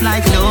double six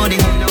like loading.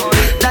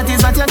 That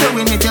is what you're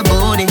doing with your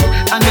body.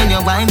 And when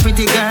you're wine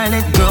pretty girl,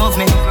 it drove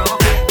me.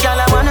 Girl,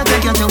 I wanna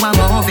take you to a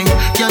movie.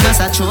 You're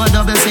just a true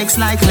double six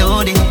like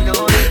loading.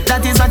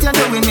 That is what you're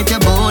doing with your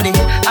body.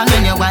 And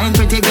when you're wine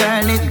pretty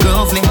girl, it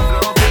drove me.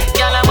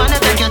 Girl, I wanna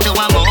take you to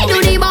a movie. I do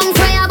the bounce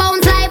fire,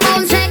 bounce like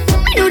bounce check.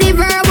 I do the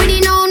verb with the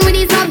noun with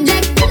the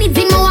subject.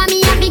 Anything more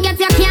me happy get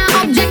you can't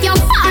object. You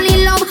fall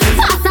in love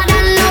faster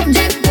than love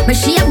jet. Me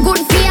shape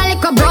good feel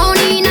like a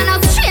brownie and a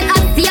straight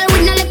as steel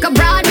with no like a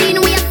broad bean.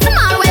 We a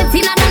small well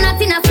thinner than a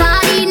thinner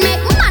sardine.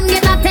 Make man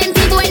get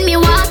attentive when me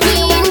walk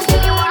in.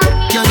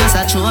 You're just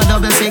a true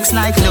double six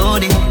like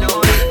loading.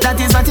 That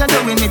is what you're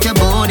doing with your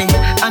body.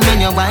 And when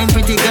you're wine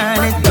pretty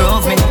girl, it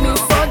drove me.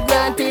 For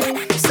granted,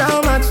 so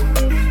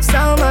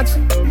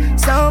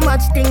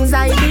much things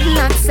I did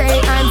not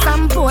say. And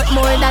some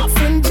Portmore that's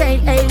in jail.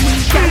 Hey, we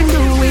can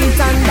do it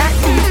on that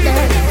beach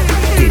there.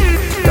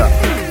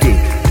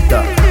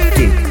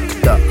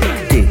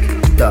 Tick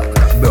tock,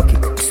 broke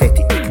it, set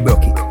it,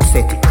 broke it,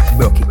 set it,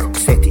 broke it,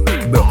 set it,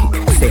 broke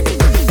it, set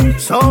it.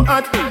 So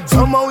hot,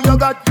 somehow you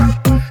got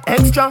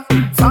extra,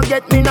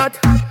 forget me not.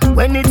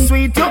 When it's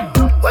sweet, you,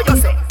 what you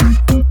say?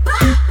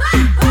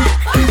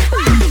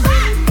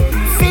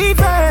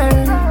 Fever,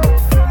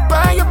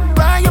 buy up.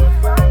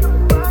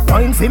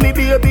 Wine for me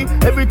baby,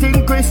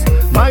 everything crisp.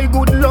 My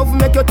good love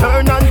make you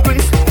turn and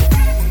crisp.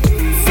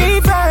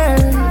 Fever,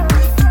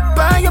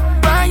 buy up.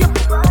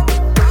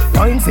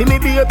 Wine for me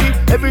baby,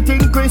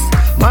 everything crisp.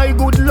 My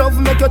good love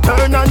make you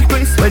turn and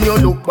crisp. When you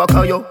look back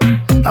at you,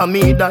 I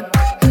mean that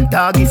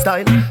doggy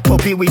style,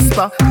 puppy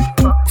whisper.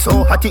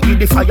 So hot it give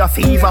the fire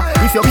fever.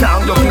 If you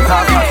can't look it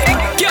up.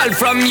 Girl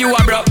from you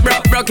a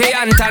broke your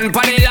hand and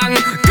panny long.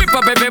 Grip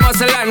up every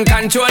muscle and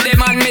control the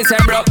man. Me say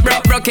broke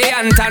your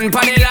hand and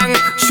panny long.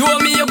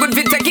 Show me you good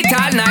fit take it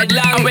all night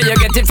long. And where you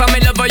get it from me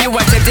lover you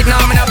a set it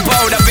now. Me not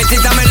proud of it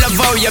and me love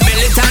how you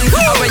build it and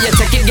where you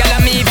take it girl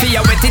and me for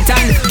you wet it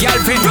and girl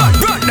fit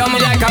broke down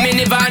me like a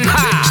minivan.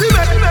 Ha. She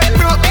make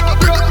broke.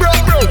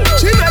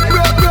 She make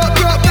broke.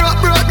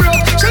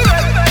 She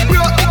make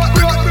broke.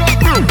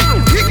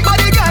 Big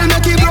body girl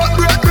make it broke.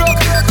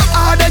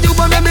 Harder you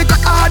wanna make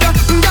it harder.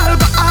 Girl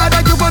go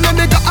harder you wanna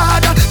make it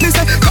harder. Me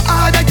say go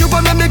harder you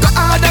wanna make it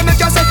harder.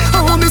 Make you say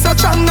oh me so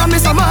strong and me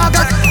so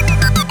market.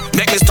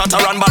 Make me stutter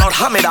and ball out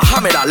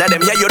Hamida. Let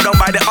them hear you down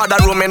by the other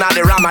room in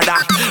the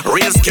Ramadan.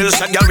 Real skills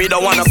said girl we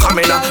don't wanna come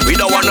in. We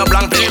don't want no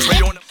blank place for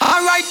you.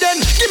 Alright then,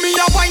 give me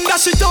a wine that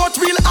shit out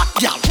real hot,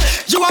 gal.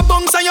 You a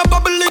bounce and you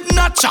bubble it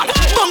natural.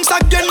 Bounce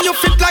again, you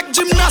fit like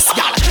gymnast,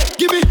 gal.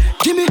 Give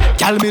me,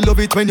 gal, me love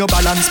it when you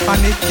balance pan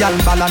it, gal.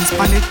 Balance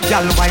pan it,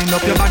 gal. Wind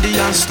up your body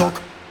and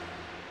stuck.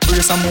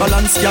 brace and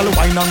balance, girl.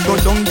 Wine and go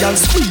down, girl.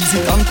 Squeeze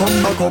it and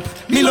come back up.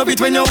 Me love it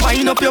when you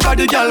wind up your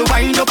body, girl.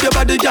 Wind up your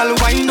body, girl.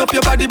 Wind up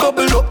your body,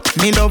 bubble up.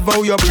 Me love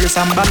how you brace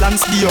and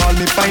balance. The all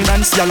me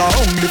finance, girl.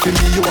 Only for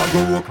me you a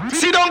go up.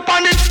 Sit down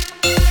on it.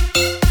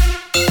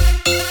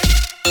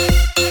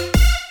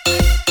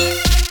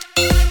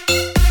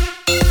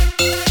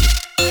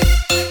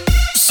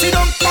 Sit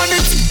down on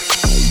it.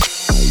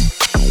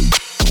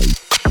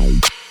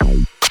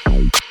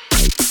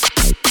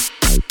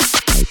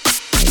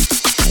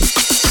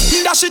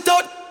 Dash it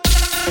out.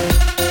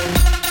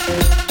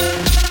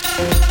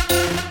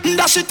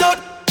 Dash it out.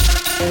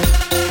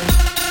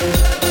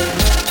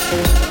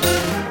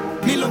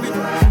 Me love it.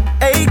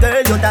 Hey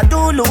girl, you that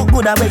do look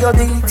good at where you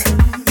do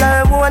it.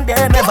 Girl, one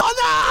day never.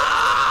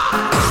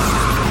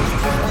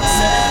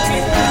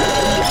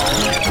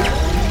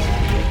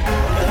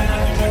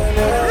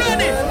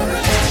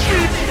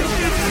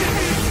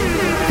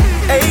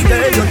 Hey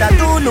girl, you that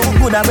do look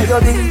good at where you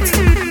do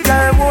it.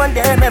 Girl, one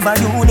day never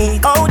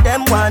unique. How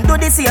them want do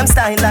the same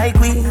style like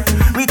we.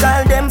 We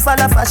call them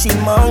follow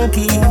fashion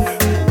monkey.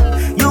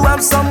 You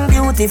have some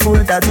beautiful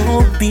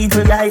tattoo,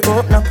 people like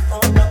oh no.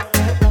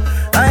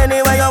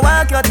 Anyway you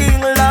walk your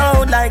thing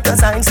loud like a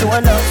sign to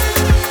love.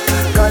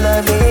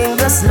 Coloring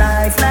this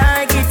life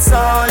like it's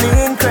all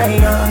in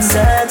crayon.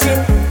 Searching,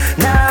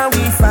 now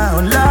we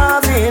found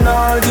love in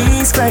all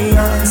these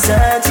crayons.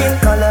 Searching,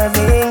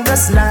 coloring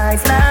this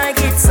life like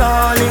it's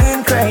all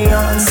in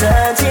crayon.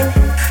 Searching,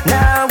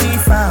 now we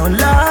found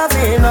love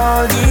in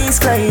all these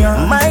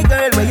crayons. My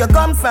girl, where you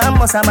come from,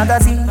 must a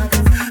magazine.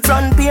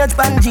 Front page,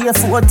 Pangea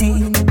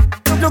 14.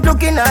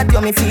 Looking at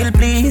you, me feel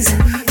please.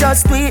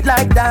 Just tweet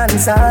like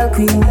dancehall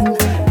queen.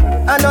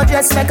 I know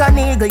just like a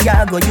nigga,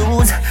 ya go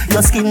use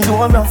your skin too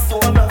rough.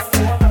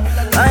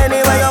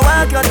 Anyway, you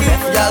walk your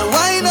thing. Girl,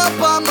 wind up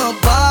on my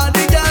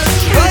body, girl.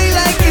 Why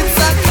like it's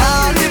a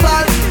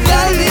carnival?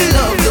 Girl, me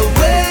love the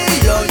way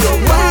you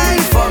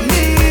wine for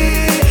me.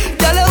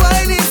 Girl, your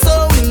wine is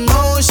so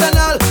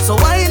emotional. So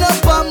wind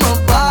up on my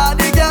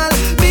body, girl.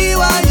 Me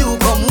while you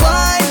come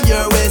wine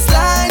your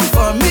waistline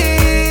for me.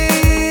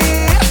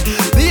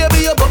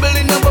 Baby, you're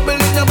bubbling,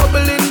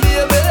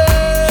 baby.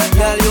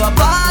 Girl, you a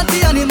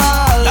party animal.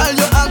 Girl,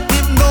 you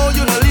active, no,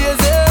 you no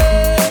lazy.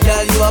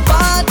 Girl, you a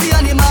party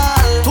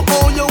animal. To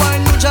own your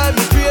wine, you drive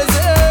me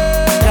crazy.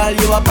 Girl,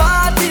 you a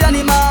party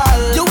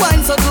animal. You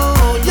wine so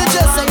good, you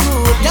just so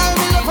good. Girl,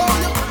 me love how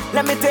you.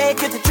 Let me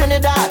take you to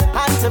Trinidad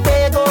and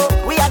Tobago.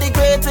 We are the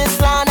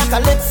greatest land of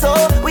Calypso.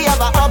 We have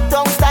a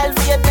uptown style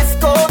for your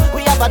disco.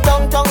 We have a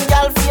downtown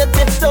girl for your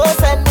tiptoe.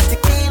 Send me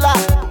tequila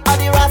or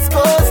the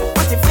Rascals.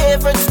 With your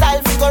favorite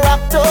style for your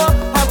rock to.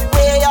 And we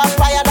way up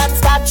higher than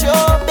statue.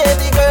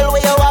 Baby girl,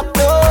 where you up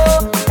to?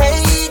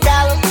 Hey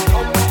girl,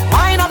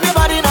 wind up your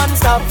body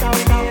non-stop.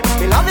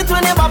 We love it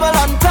when you bubble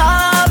on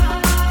top.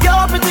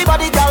 Your pretty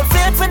body girl,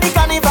 fit for the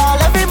carnival.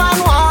 Every man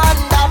want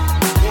that.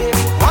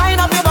 Wind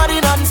up your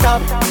body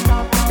non-stop.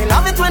 We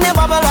love it when you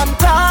bubble on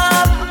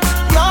top.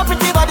 Your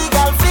pretty body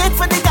girl, fit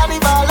for the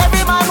carnival.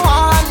 Every man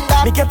want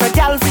that. Me get a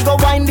girl figure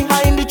wine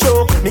behind the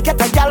choke. Me get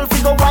a girl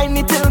figure wine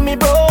me till me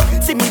broke.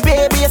 See me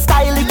baby, a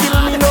style it kill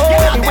me no.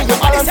 When you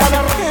answer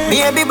me,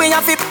 baby when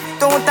you fit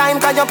 2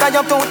 times, cause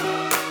you too.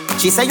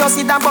 She say you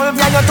see that bulb,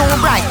 yeah you too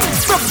bright.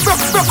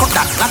 Broke up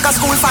that like a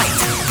school fight.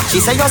 She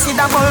say you see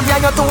that bulb,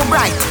 yeah you too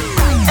bright.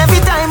 Every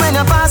time when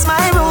you pass my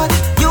road,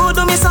 you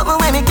do me something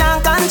when me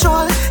can't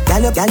control.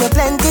 Girl you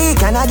plenty,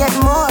 can I get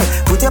more?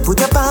 Put your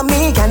on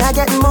me, can I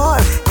get more?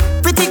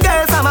 Pretty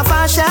girl from a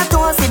far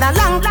chateau, see that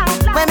long,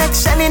 when make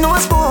Shelly no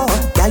spoon.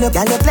 Girl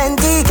you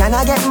plenty, can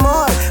I get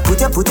more?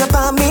 Put your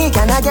on me,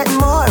 can I get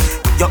more?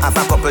 You have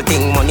a couple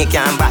things money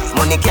can't buy.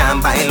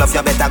 Love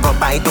you better go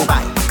buy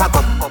Dubai. Cock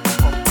up,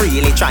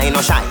 freely try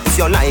no shy. If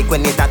you like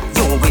when it that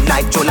you will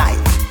like July.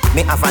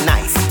 Me have a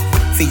knife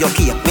for your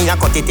cake, me a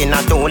cut it in a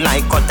two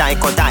like cut eye.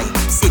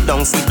 Sit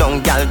down,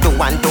 girl, do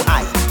one to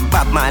eye.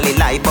 Bob Marley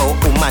lie, but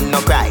woman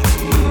no cry.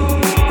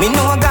 Me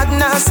know God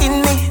now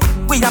seen me.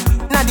 We up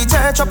na the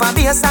church up a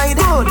bayside.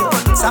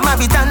 Some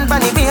have it on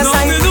the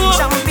bayside.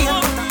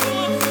 Champion.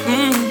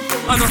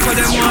 I know for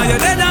them why you're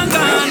dead and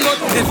gone.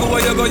 But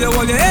everywhere you go, you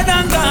hold your head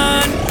and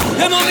gone.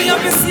 You know me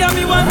happy see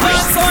me one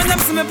gone. So when them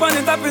see me on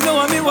the top, you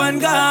know me one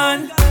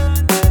gone.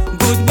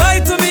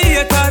 Goodbye to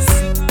me haters.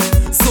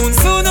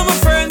 Soon, my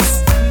friends.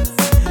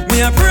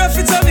 Me a pray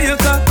for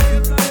Jamaica.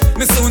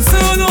 Me soon,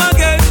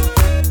 again.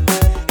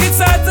 It's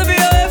hard to be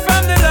away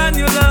from the land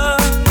you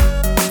love.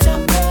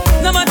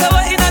 No matter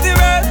what in the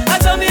world, a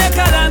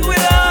Jamaica land we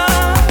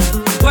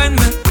love. When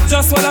me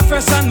just while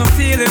fresh and no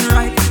feeling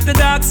right, the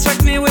dogs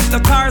check me with the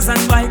cars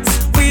and bikes.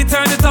 We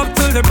turn it up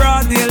till the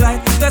broad daylight.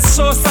 Let's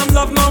show some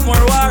love, no more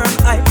war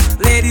and hype.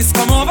 Ladies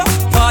come over,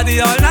 party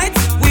all night.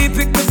 We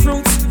pick the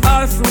fruits,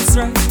 all fruits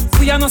right.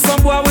 We are no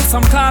some boy with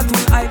some cartoon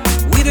hype.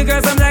 We the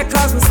girls I'm like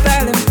cause we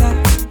style them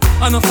tight.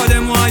 I know for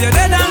them why you're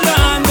dead and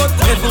gone. But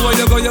everywhere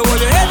you go you hold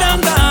your head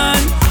and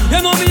gone. You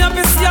know me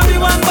happy see me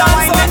one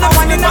band. So I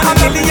want in a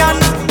million.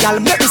 Y'all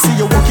make me see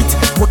you walk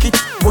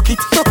it.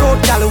 Talk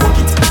out, y'all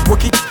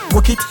walk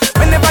it.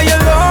 Whenever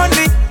you're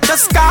lonely,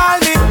 just call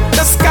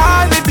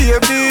me,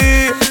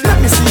 baby.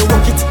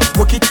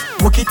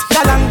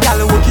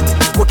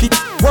 work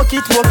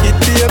it,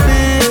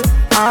 baby.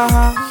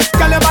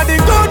 Girl, your body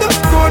good,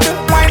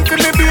 wine for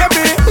me,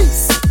 baby.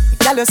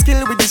 Girl, your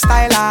skill with the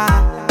style,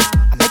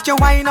 I make you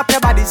wind up your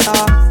body, so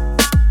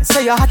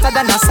say you're hotter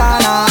than a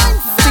sauna.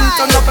 Think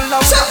turn up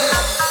loud.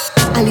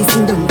 I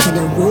listen down to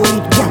the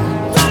road, girl.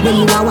 When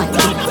you are white,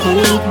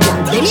 hold it, girl.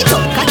 Bend it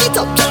up, cut it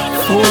up,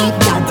 hold it,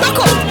 girl. Back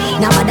out,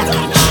 now I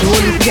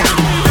control it, girl.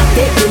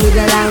 Take the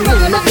middle and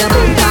roll up your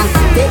bumper.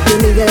 Take the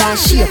middle and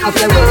shake up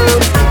your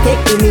road.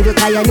 Take the middle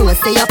 'cause you know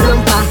say you're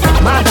plumper.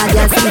 My God,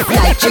 you sleep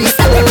like 3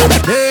 stone.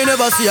 They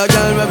never see a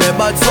girl with a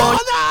bad son.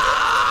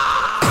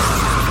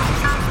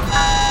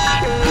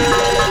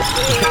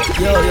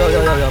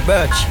 Yo,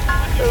 Birch.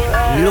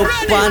 Look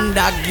on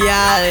that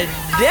girl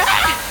there.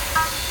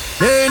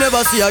 They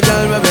never see a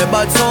girl with a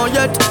bad son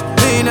yet.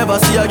 They never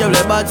see a girl with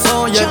a bad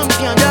son yet.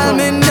 Girl,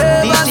 me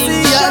never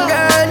see a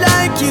girl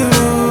like you.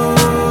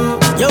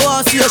 You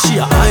want to see a she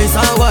a ice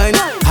and wine,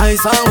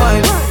 ice and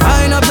wine.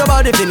 Wind up your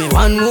body for me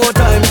one more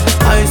time.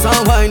 Ice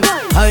and wine,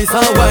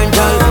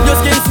 girl. Your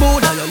skin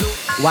smooth and you look.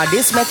 Why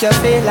this make you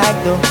feel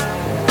like though?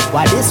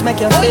 Why this make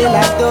you feel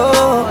like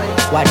though?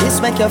 Why this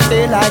make you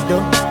feel like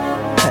though?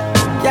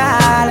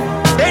 Girl,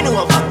 bend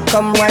over.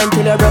 Come wine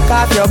till you broke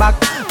off your back.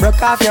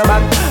 Broke off your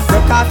back.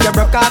 Broke off your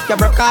back.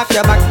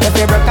 If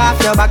you broke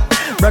off your back.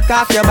 Broke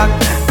off your back.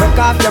 Broke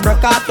off your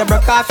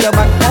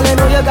back. Girl, you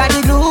know you got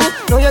the glue.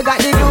 Know you got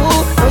the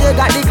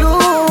glue.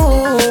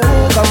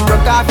 Come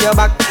broke off your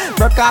back.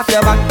 Broke off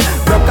your back.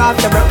 Broke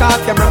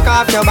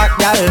off your back,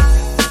 girl.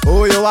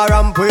 Who you are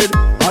ramp with?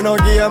 On a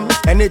game.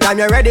 Anytime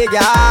you're ready,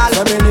 girl.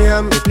 So me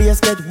name. The place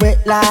get wet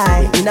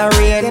like in a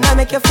rain. And I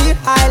make you feel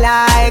high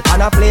like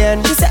on a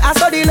plane. She say I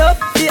saw the love,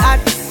 the art.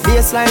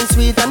 Baseline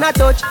sweet and I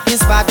touch the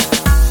spot.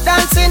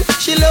 Dancing,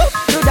 she love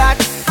do that.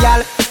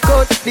 Girl,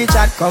 cut the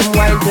chat. Come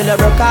wine till you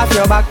broke off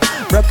your back.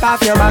 Broke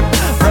off your back.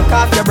 Broke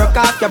off your back.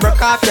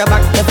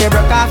 If you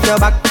broke off your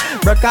back.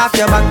 Broke off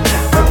your back.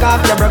 Broke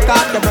off your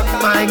back.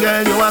 My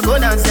girl, you are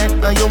good as it.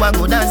 You are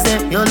good as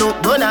it. You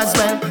look good as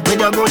well. With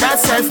your good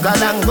as self,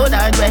 girl, and good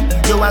as well.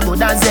 You are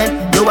good as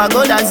it. You are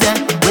good as it.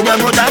 With your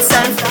good as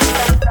self.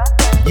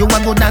 You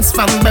are good as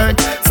from birth.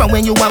 From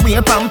when you are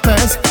wear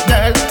pampers.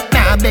 Girl,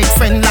 nah big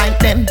friend like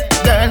them.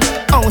 Girl,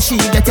 how she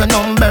get your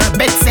number?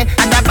 Betsy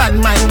and a bad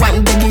mind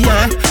one baby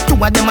year. Two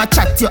of them a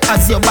chat you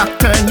as your back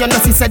turn. You know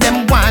she say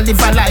them want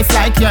live a life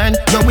like yourn.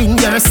 You in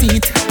your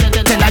seat.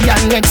 Tell her your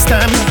next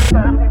term.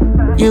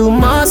 You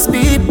must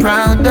be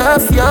proud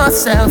of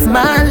yourself,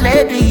 my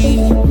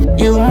lady.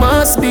 You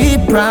must be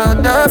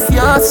proud of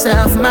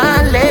yourself,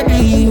 my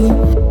lady.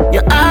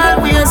 You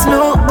always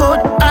look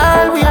good,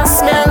 always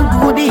smell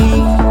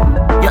goody.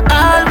 You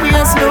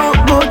always look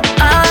good,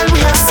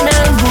 always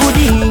smell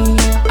goody.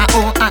 I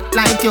oh act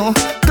like you,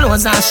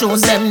 clothes and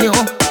shoes them new.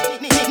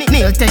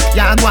 Nail tech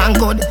ya go and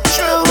good.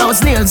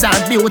 Those nails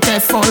are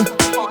beautiful.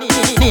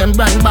 Name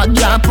brand bag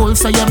ya pull,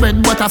 so your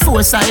bread butter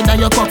 4 side and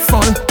your cup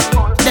full.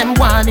 Them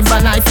want live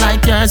a life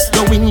like yours,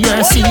 you in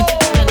your seat.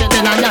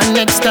 Then I done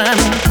next term.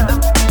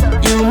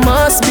 You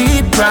must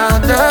be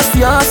proud of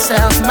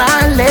yourself,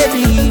 my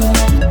lady.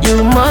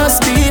 You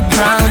must be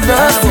proud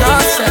of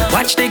yourself.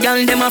 Watch the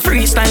girl, them a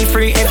freestyle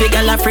free. Every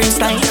girl a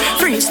freestyle.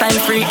 Freestyle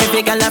free,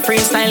 every girl a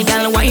freestyle.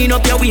 Girl, wind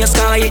up your waist,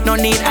 cause it no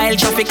need aisle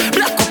traffic.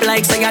 Black up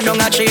like say I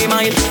don't a 3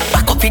 mile.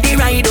 Back up in the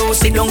ride, oh,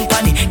 sit down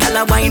panny. Girl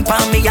a wine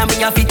pan me and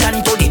me a fit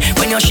and toddy.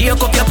 When you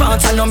shake up your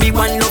pants, I know me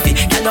one love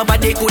it. Girl,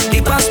 nobody could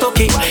be past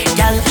okay.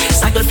 Girl,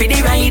 cycle for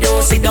the ride,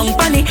 oh, sit down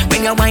panny.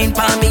 When you wine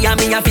pan me and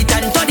me a fit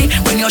and toddy.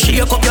 When you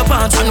shake up your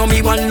pants, I know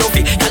me one love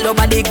it. Girl,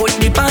 nobody could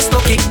be past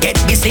okay. Get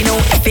busy now,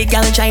 every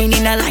girl shine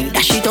in a line,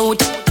 dash it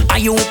out. Are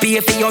you pay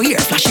for your ear?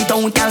 Flash it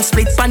out, girl,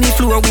 split pan the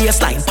floor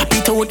waistline. Pop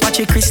it out, watch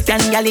a Christian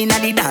girl inna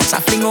the dance, I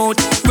fling out.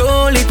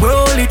 Roll it,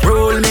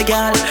 roll me,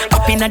 girl.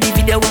 Up inna the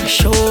video,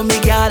 show me,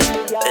 girl.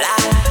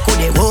 Could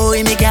they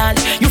worry me, girl?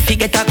 You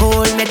forget a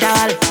gold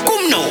medal.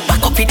 Come now,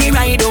 back up in the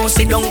ride, oh,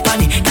 sit down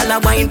pan it. Girl, a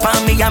wine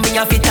pan me and me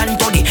a fit and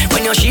toddy.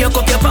 When you shake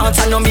up your pants,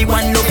 I know me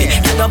one love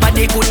it. Girl,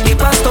 nobody could be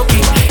past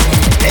okay.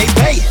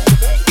 Hey,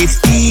 if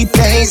he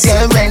pays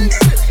your rent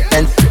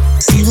and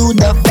you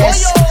the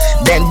best,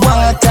 then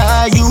what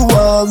are you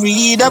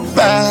worried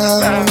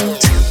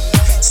about?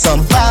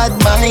 Some bad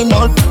mind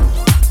not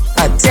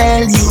I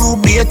tell you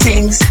bare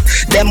things.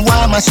 Them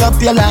want mash up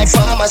your life,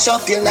 mash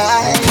up your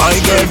life. My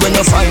girl, when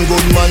you find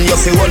good man, you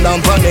feel hold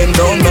on pon him.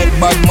 Don't make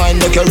bad mind,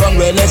 make you run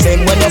well left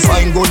him. When you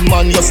find good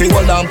man, you feel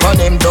hold on pon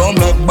him.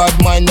 Don't make bad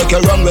mind, make you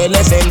run well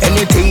left him.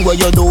 Anything where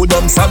you do,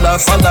 them follow.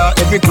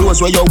 Every clothes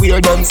where you wear,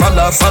 them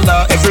follow.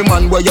 Every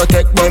man where you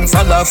take, them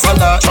follow.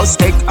 Just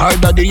take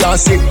harder the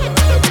acid.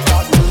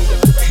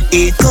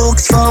 It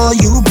cooks for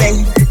you,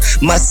 babe,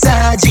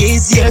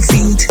 massages your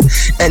feet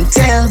and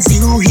tells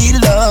you he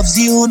loves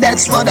you.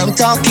 That's what I'm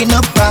talking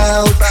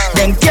about.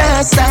 Them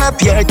can't stop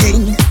your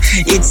thing.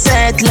 It's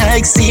set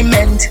like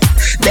cement.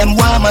 Them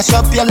want mash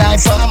up your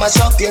life, mash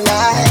up your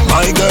life.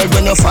 My girl,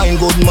 when you find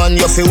good man,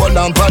 you feel hold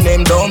on pon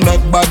him. Don't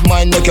make bad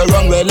mind, make you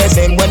wrong way left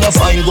him. When you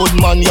find good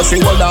man, you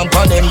feel hold on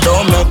pon him.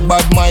 Don't make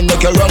bad mind,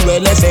 make you wrong way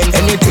left him.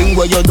 Anything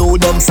where you do,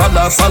 them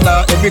follow.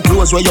 Every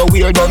clothes where you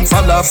wear, them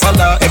follow.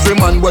 Every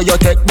man where you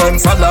take, them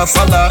follow.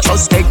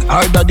 Just take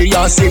harder the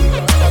acid.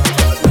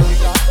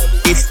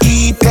 If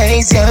he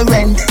pays your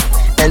rent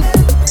and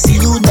see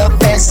you the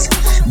best,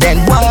 then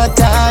what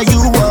are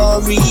you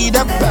worried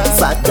about?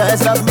 Fat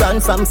girls love run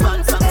from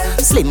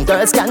slim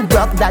girls can't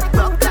drop that.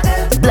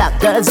 Black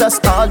girls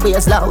just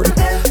always loud.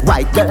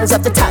 White girls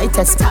have the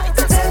tightest.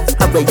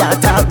 We all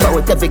talk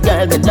about every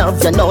girl we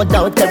love, you no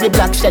doubt. Every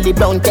black, Shelly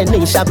Brown,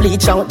 Kenisha,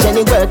 bleach out.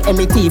 Jenny work,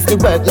 Emmy Teeth, the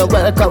work, no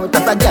work out.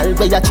 If a girl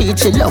where you cheat,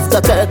 she love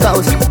the Kirk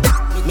out.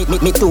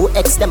 Me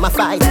 2X, them a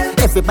fight.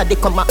 Everybody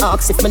come and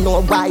ask if me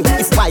know why.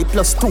 If Y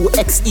plus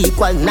 2X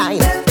equal 9.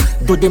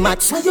 Do the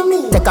match, what you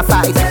mean? Take a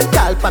 5.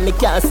 Call for me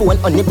car phone,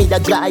 only me a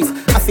drive.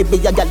 I feel be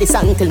a galley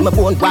until my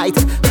bone white.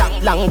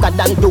 Longer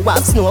than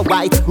dwarf Snow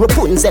White.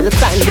 Rapunzel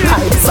climb the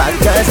pipe. Fat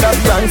girls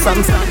love run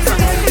from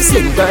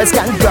slim girls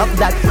can't drop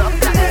that.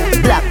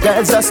 Black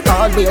girls just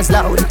always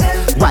loud.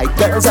 White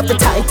girls have the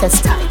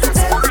tightest.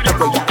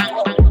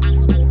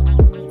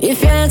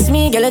 If you ask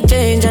me, girl, I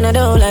change and I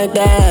don't like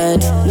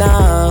that.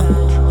 No,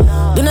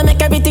 do not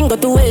make everything go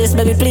to waste,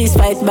 baby, please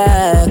fight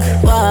back.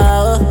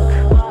 Wow.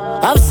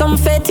 Have some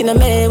faith in a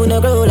man, we no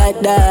grow like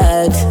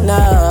that.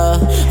 No,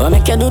 or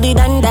make you do the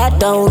done that.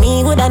 Don't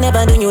me, would I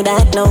never do you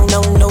that? No,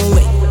 no, no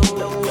way.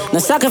 No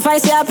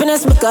sacrifice your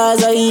happiness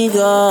because of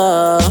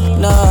ego.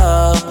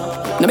 No,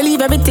 no believe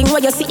everything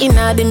what you see in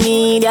the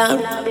media.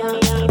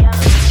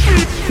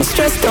 I'm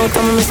stressed out,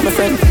 I'm miss my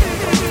friend.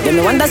 Then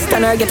no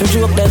understand or get to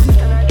joke them.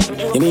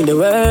 You mean the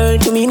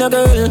world to me, no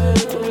girl. Hey,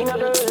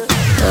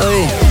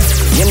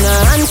 you no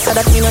answer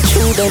that me not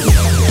true then.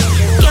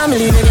 Can't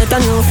believe me get a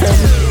new friend.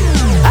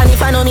 And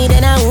if I know me,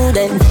 then I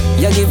wouldn't.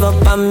 You give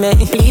up on me,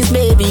 please,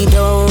 baby,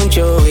 don't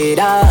throw it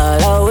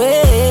all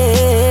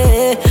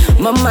away.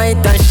 My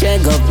might a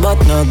shake up,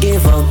 but no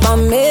give up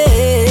on me.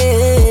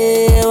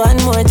 One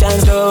more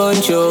chance,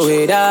 don't throw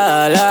it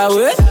all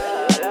away.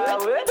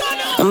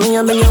 I mean,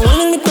 I've been here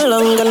one little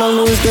longer, no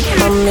lose grip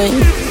on me.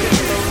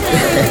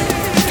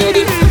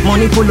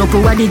 Money pull up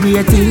over the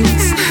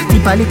greatest.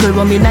 Tip a little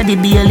rum inna the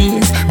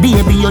Baileys.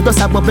 Baby, you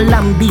just a bubble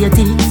and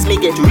beaties. Me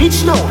get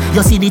rich now,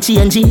 you see the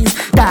changes.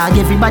 Dog,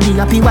 everybody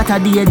happy, what a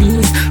day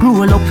this.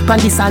 Roll up on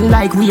the sand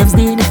like waves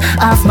did.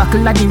 Half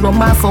buckle of the rum,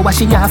 half for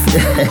washing off.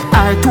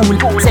 Our tool,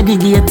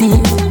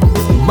 segregated.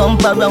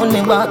 Bump around,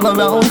 me walk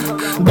around.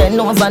 Bend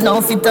over now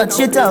if you touch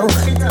it out.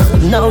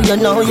 Now you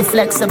know you're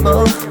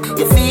flexible.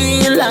 You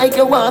feel like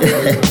you walk.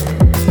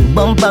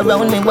 Bump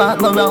around, me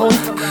walk around.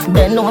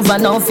 Bend over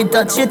now if you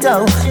touch it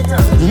out.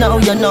 Now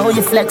you know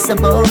you're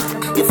flexible.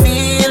 You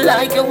feel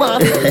like you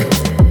walk.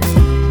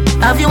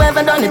 Have you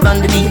ever done it on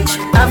the beach?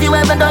 Have you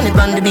ever done it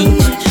on the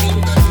beach?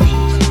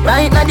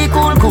 Right now the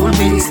cool, cool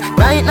breeze.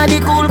 Right now the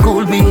cool,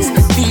 cool breeze.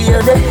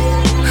 Feel the,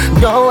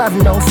 don't have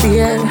no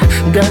fear,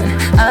 girl,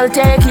 I'll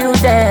take you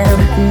there.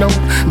 No,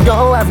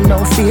 don't have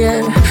no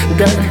fear,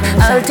 girl,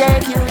 I'll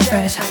take you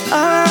there.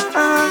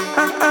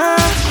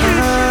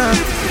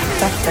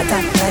 Like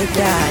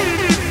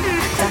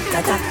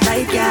that.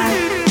 Like that.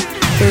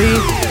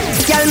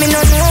 Girl, me no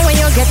know when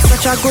you get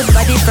such a good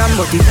body from,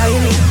 but it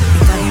tiny.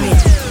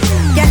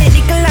 Girl, it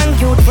little and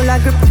cute, full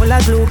of grip, full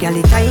of glue. Girl,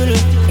 it tiny.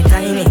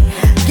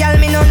 Girl,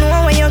 me no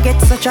know when you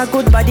get such a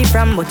good body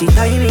from, but it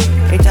tiny.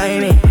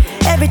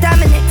 Every time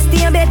me next to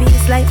you, baby,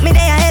 it's like me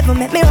there ever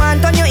make me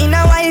want on you in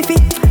a wifey.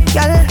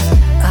 Girl,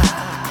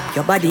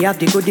 your body have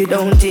the goodie,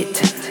 don't it?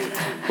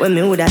 When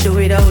me woulda do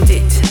without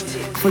it?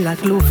 Full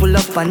of glue, full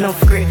of enough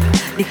grip.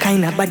 The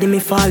kind of body me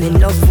fall in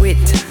love with.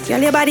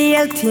 Girl, your body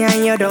healthy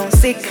and you don't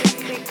sick.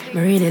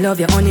 Me really love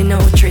your honey, no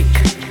trick.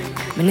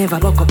 Me never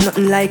buck up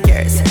nothing like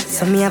yours,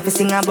 so me have to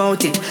sing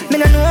about it. Me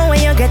no know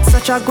when you get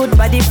such a good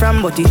body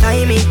from, but it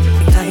tiny.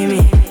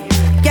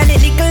 Girl,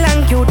 it little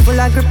and cute, full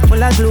of grip,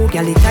 full of glue.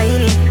 Girl, it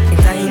tiny.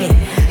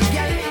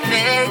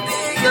 Baby,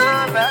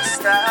 you're a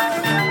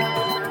star,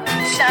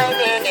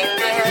 shining in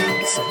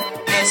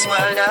this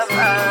world of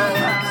ours.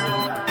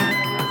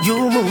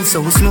 You move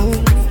so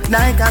smooth,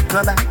 like a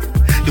acrobat.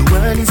 The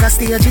world is a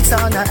stage, it's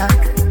on a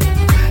act.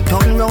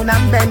 Turn round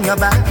and bend your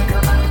back.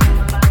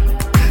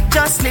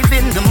 Just live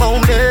in the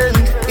moment,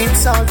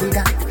 it's all we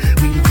got.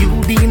 Will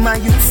you be my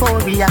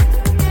euphoria?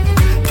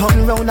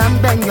 Turn round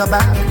and bend your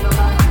back.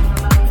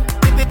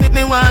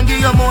 Me want give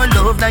you more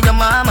love than your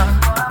mama.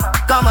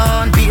 Come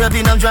on,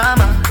 baby, no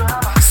drama.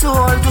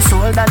 Soul to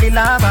soul, daddy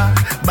lava.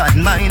 Bad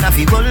mind, if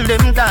you hold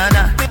them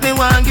Ghana. Me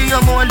want give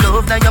you more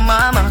love than your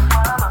mama.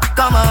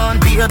 Come on,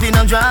 baby,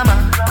 no drama.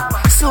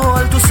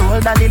 Soul to soul,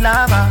 daddy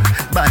lava.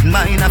 Bad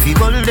mind, if you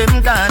hold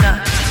them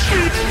Ghana.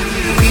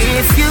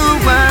 If you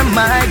were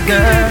my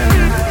girl,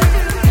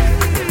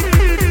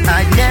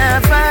 I'd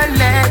never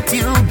let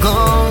you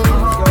go.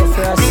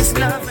 This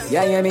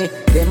Yeah, hear me?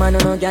 Them man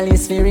no girl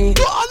is free.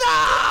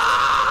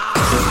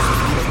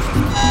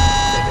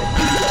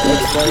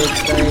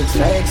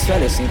 Extra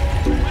lesson.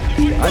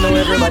 I know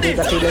everybody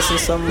got to listen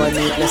someone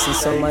need, listen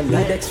someone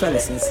need extra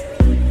lessons.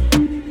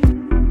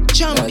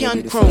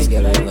 Champion Crown,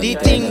 the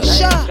thing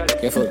shot.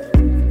 Careful.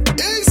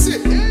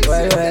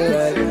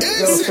 Well,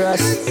 yo,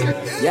 Frost.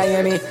 Yeah,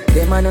 hear me?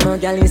 Them man no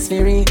girl is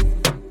free.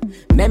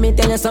 Let me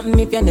tell you something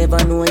if you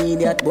never know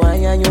idiot boy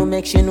and you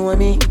make she know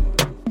me.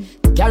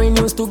 Carry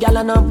news to gal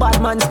and a bad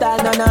man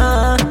style,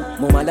 nah.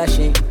 Mama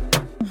dashing.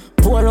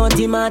 Pour out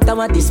the matter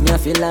what this me I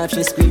feel like she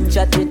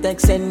screenshot it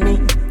text send me.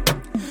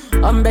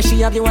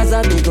 She have you as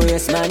a big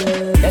waist man.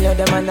 Tell you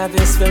the man have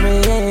his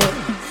spirit.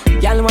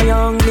 Gal when you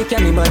hungry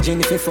can imagine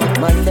if you fuck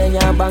man then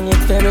you bang it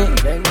ferry.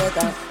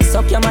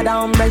 Suck your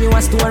mother you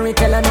a story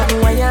tell her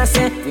nothing what you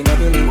say. We no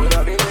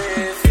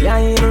believe.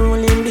 Yeah, even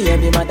ruling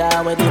baby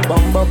mother with the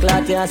bumbo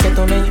clot you say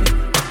to me.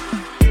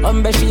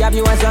 She have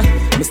you as a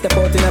Mr.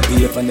 Out in a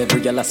beef and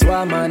every girl a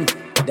swarm man.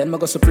 Then me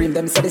go supreme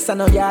them say this a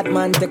no yard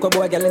man. Take a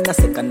boy girl in a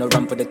second no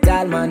run for the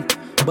tall man.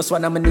 But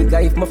one of my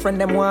nigga if my friend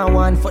them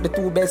want for the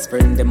two best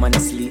friend them man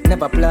sleep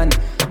never plan.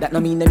 That no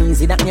mean them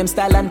easy that name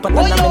style and pattern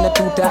I'm in the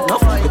two talk no.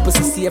 The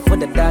pussy safe for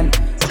the dan.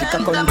 Pick a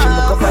country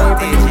me cover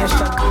every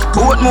nation.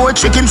 Put more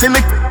chicken for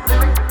me.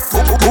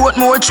 Put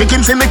more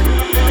chicken for me.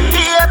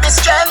 Baby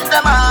strength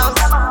them out.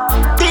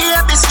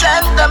 Baby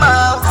strength them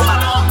out.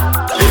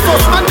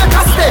 Because man make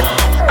a step.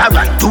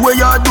 Alright, do what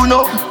you do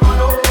now.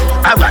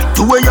 Alright,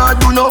 do what you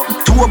do now.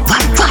 To a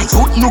pipe,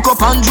 foot look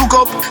up and juke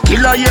up.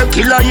 Killer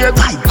yeah,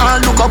 pipe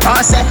and look up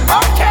and say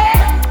okay,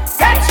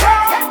 get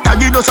strong.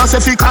 Daddy does say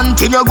if you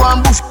continue go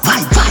and boof.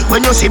 Pipe.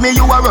 When you see me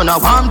you a run a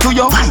warm to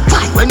you.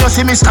 Pipe. When you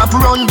see me stop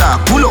run da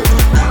pull up.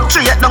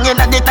 Straight down in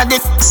the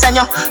send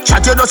you.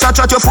 Chat you does a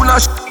chat you full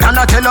of shit. And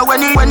I tell her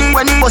when he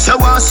Cause you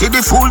want see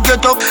the fool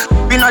get up.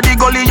 Inna the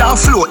gully and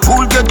float,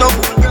 fool get up.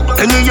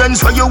 Any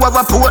ends where you have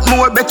a port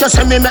more. Bet you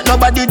say me make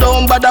nobody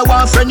down but I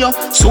want friend you.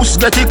 Sus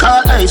get it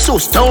call, hey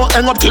sus don't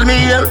hang up till me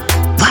here.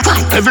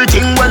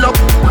 Everything well up.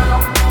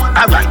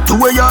 Alright, do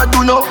what you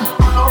do now.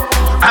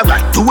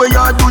 Alright, do what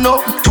you do now.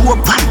 To a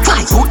pipe,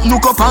 foot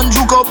look up and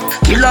juke up.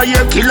 Killer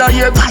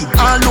yeah, pipe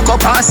and look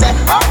up and say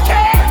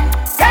okay,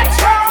 get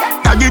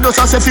strong. Daddy does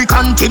say if you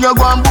continue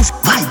go and boof.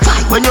 Pipe.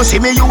 When you see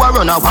me you a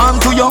run a warm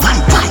to you.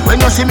 Pipe. When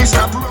you see me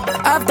stop.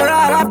 After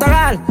all,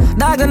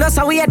 dog and us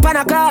a wait pan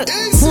a call.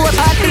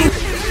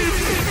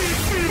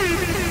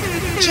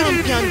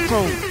 Champion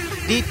Crown,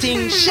 the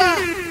thing shot.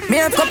 Me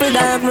a couple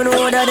dog, me know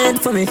what that did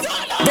for me.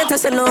 That I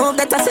say love,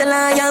 that I say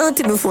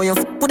loyalty. Before you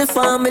with the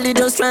family,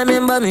 just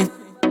remember me.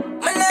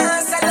 I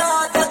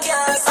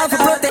have to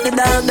protect the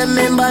dog, them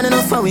member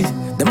enough for me.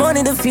 The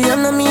money, the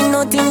fame, no mean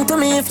nothing to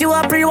me. If you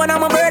are free, one of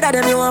my brother,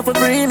 then you want to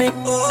free me.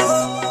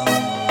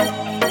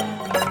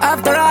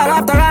 After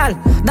all,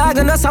 dog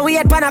and us a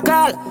wait pan a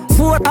call.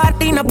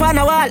 414 upon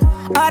a wall,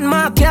 on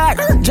my car.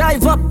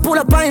 Drive up, pull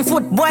up on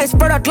foot, boys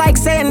spread out like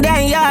saying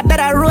damn yard. That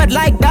I road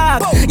like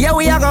dog. Yeah,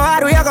 we a go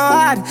hard.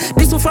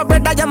 This one for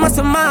brother, you must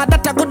mad.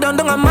 That I could down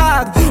a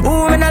mag.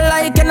 Who me not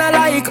like and I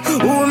like.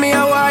 Who me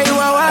a why, you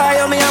a why.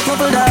 You me a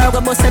couple dog,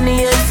 a bust any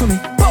head for me.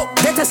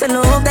 That I say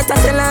love, that I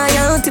say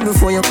loyalty.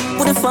 Before you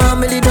put the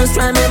family, just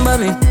remember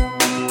me.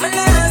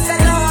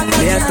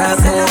 Yeah, talk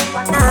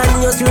up.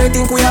 And you straight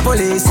think we a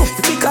police.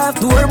 Kick off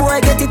door,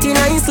 boy, get it in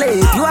a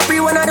slave. You a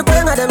free one of the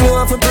pen of them, you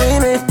want to pay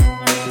me.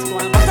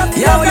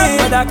 Yeah,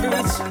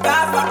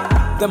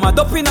 them a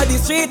dope in the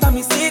street and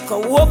me sick. Go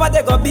over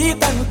they go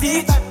beat and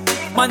teach.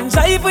 Man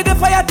drive with the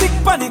fire tick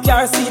pan the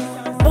car seat.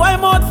 Boy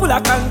mouth full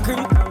of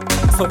concrete.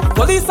 So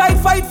police side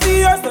fight for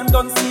years, them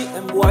don't see.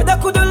 Them boy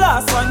that could the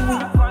last 1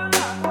 week.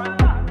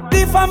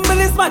 The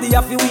family's mad, they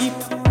have to weep.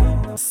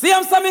 See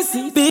them so me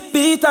see.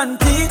 Beat and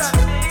teach.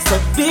 So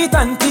beat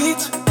and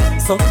teach.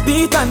 So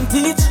beat and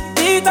teach.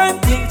 Beat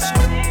and teach.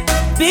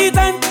 Beat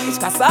and teach.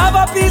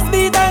 Cassava peace,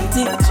 beat and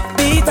teach.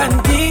 Beat and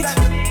teach.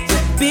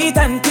 Beat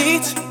and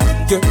teach.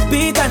 You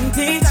beat and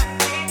teach.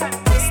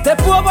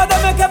 Step over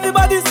them, make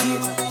everybody see.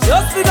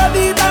 Just for the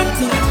beat and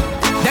teach.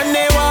 Them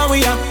they want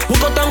we are. We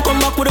got them come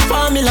back with the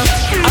formula.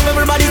 Have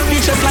everybody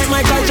speeches like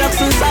Michael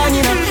Jackson song,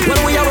 you know. When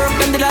we are work,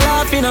 them did a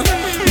laugh, you know.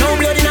 No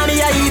blood in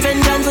me, I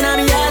even dance in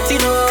me heart, you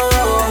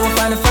know.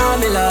 Find the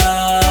formula.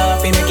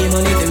 Fi making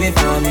money to me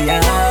family, yeah,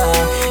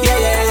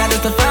 that's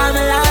the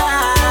formula.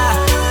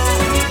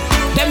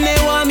 Them they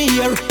want me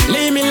here.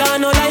 Leave me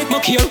alone, no like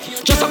my cure.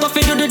 Just a go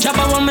fi do the job,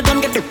 I want me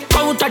done get the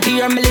out of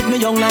here. Me live me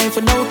young life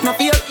without no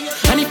fear.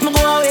 And if me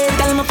go away,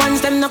 tell my fans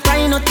them no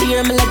cry, no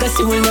tear. My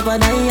legacy will never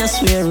die, I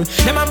swear.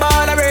 Them a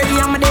ball already,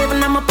 I'm a devil,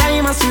 I'm a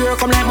prime, I swear.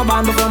 Come like my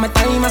band before my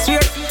time, I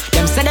swear.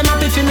 Them say them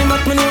happy for me,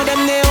 but me know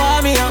them they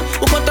want me,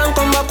 Who cut and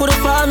come back with the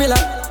formula.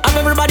 Have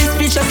everybody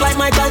speechless like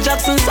Michael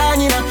Jackson song,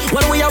 you know.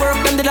 When we are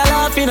work, them did a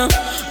laugh, you know.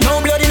 No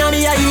blood in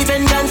me, I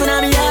even dance in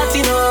me heart,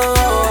 you know.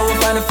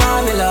 Find the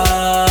formula,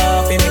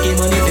 fi making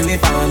money to me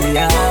family,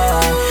 yeah,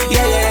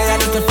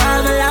 that's the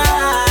formula.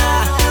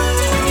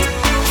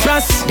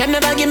 Trust, them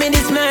never give me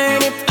this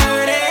money.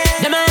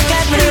 Them ain't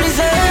got me no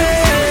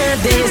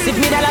deserve this. If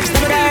me the lobster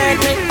would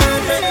hurt me.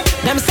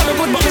 Them some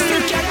good but me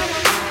still can't.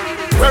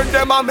 Turn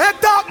them and make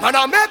talk, man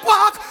and make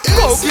walk.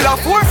 Go kill a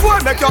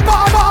 4-4, make your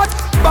bar bad.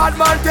 Bad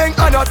man thing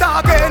and you're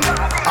talking.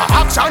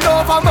 Action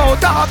over mouth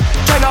talk.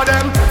 10 of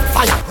them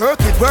fire. Work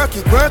it, work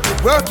it, work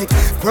it, work it.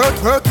 Work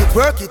it,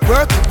 work it,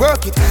 work it,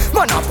 work it.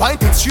 Man I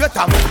point it straight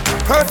and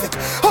perfect.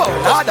 Oh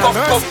Lord have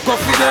mercy. Go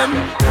for them.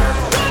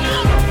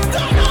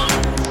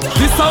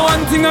 This a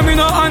one thing I me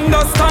no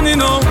understand, you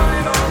know.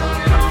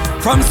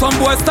 From some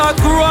boys start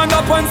growing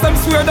up and some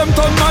swear them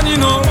turn man, you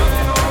know.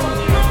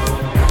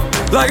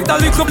 Like the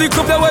lick up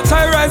they will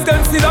try rise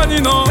them sit down,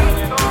 you know.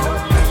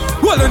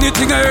 Well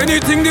anything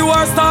the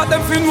war start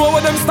them fin know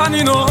where them stand,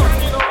 you know.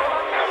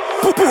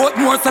 Put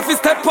more stuff is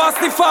step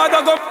past the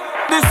father go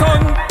the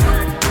son.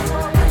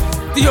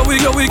 You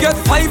will get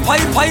five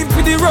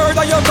with the word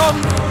of your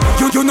tongue.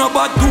 You know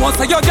bad, do one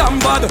say you damn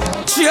bad.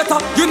 Cheater,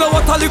 you know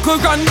what a little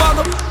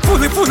grandbag.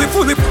 Fully,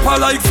 papa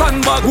like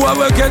sandbag.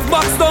 Whoever get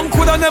boxed down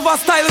coulda never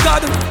style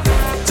God.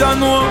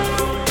 Jano,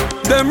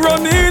 them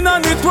run in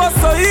and it was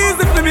so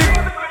easy for me.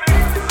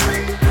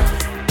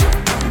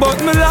 But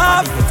me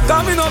laugh,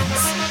 coming up.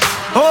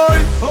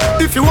 Oi,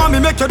 if you want me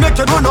make you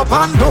run up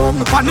and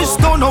down. Punish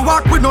down, no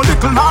walk with no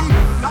little lamb.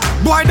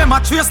 Boy, them a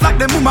trace like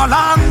them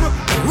Mumalan.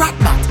 Rat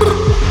that.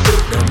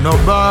 Them no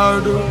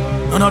bad,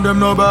 none of them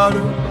no bad.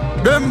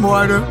 Them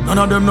boy, none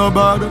of them no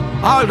bad.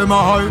 All them a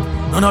hype,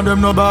 none of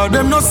them no bad.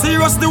 Them no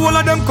serious, the whole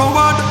of them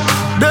coward.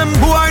 Them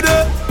boy,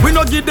 we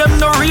no give them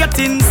no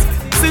ratings.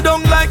 Sit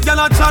down like y'all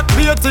a chat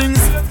beer things.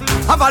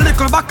 Have a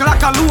little back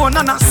like a loan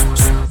and a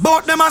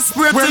bout them a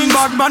spray things. When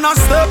bad man a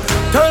step,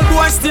 tell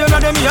boy stay in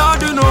them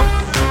yard, you know.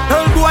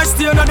 Tell boy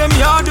stay in them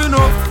yard, you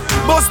know.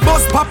 Bust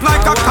pop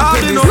like a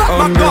card, you know.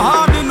 Back go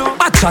hard, you know.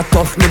 I chat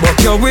tough me, but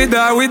you're with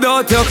or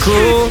without your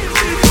crew.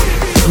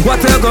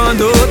 What you gonna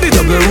do? The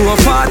double row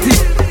 40,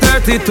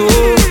 32.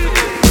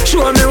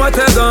 Show me what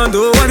you gonna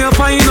do when you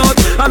find out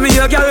I'm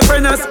your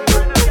girlfriend.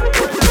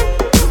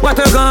 What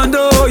you gonna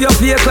do? You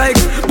fake like,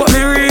 but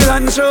me real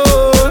and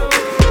true.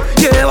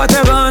 Yeah, what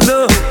you gonna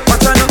do?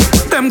 What you know?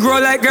 Them grow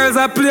like girls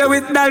that play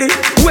with dolly.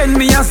 When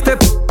me a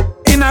step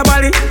in a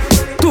body,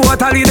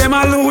 totally them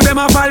a lose, them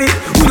a folly.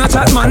 We no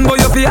chat man, but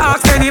you fi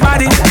ask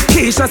anybody.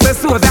 Keisha say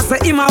so, that say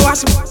him a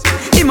wash.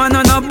 Him a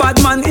no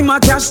bad man, him a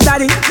cash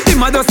daddy.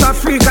 Him a just a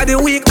freak of the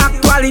week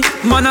actually.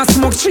 Man a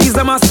smoke cheese,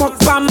 them a smoke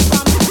palm.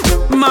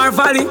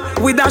 Marvally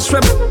with a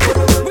shrimp.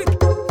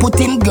 Put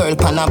him girl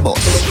pan a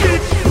bus.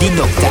 The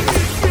doctor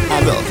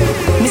a rub.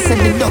 Me say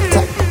the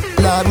doctor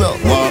la rub.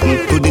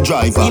 Walking to the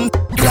driver. Him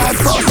la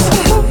bus.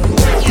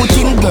 Put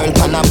him girl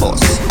pan a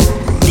bus.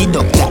 The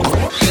doctor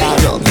la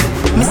rub.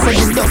 Me say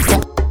the doctor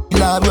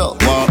la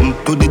rub. Walking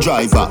to the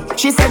driver.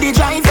 She said the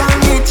driver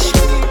rich.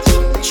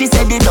 She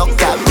said the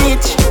doctor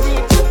rich.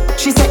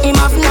 She said him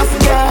have enough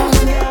girl,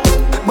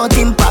 but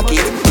him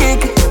pocket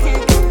big.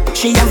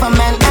 She have a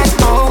man at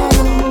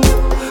home,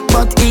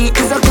 but he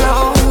is a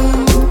clown.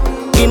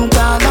 Him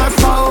call her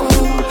phone.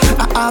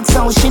 I ask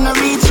how she no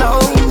reach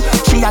home.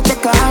 She a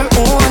take her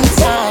own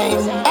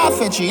time. I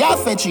fetchy.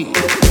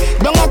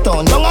 Down a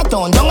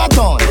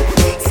town.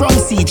 From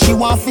seat she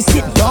want to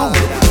sit down.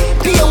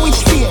 Pay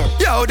which fear?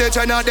 Yo, the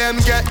China them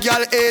get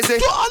y'all easy.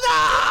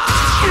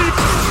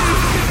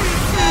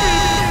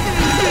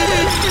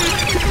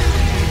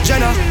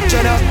 Jenna,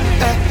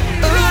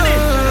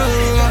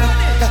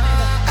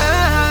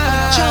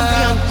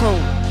 Champion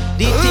Crown,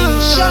 the thing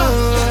shot.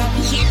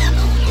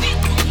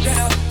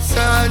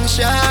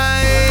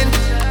 Sunshine.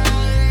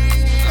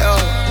 Yo,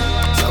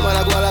 someone a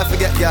go and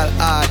forget y'all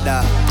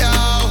harder.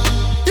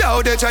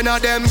 Yo, the China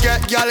them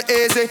get y'all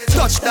easy.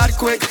 Touch that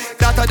quick,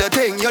 that a the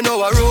thing. You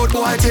know a road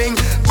boy thing.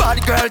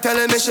 Bad girl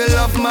telling me she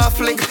love my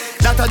flick.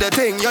 That a the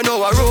thing, you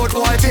know a road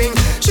boy thing.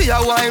 She a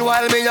wine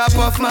while me a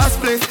puff my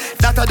spliff.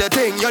 That a the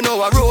thing, you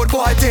know a road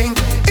boy thing.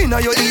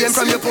 Inna your DM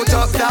from you put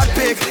up that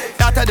pic.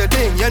 That a the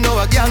thing, you know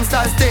a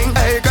gangster's thing.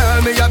 Hey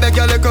girl, me a beg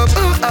you look up,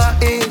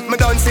 me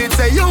done see it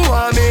say you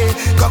want me.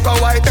 Cock a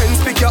white and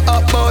pick you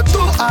up about 2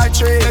 or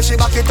 3. She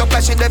back it up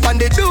and she dip on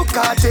the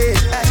Ducati.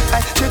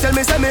 She tell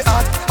me say me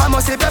hot, I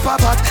must say pepper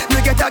pot.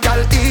 Me get a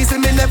gal easy,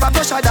 me never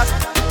pressure that.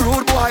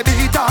 Rude boy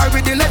beat her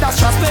with the leather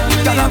strap.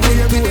 Gotta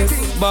play with it.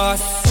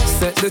 Boss,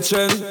 set the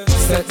trend.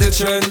 We set the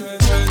trend.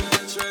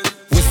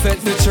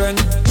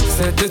 We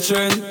set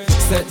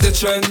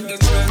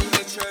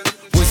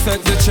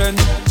the trend.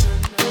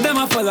 Them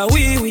a follow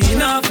we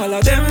not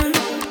follow them.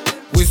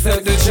 We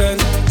set the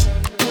trend.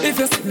 If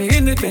you see me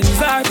in the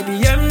Benz or the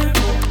BM,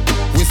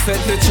 we set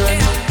the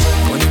trend.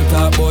 When you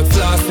talk about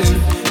flossing,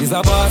 it's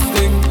a boss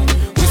thing.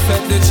 We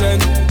set the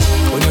trend.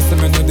 When you see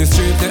me in the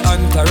street, the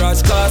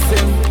entourage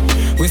casting.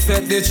 We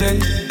set the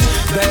trend.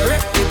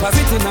 Direct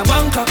deposit in a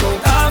bank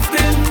account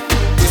often.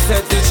 We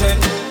set the trend.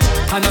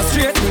 And a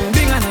straight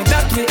thing and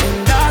exactly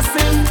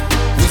endorsing.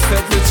 We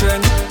set the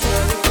trend.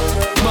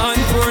 Man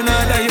poor,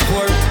 not die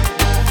poor.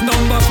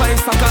 Number 5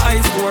 soccer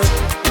ice board.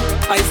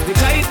 Ice the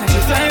kite and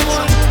the fly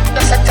one.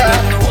 That's a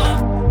turn.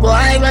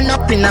 Boy, run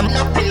up in them.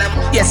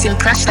 Yes, him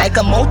crash like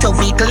a motor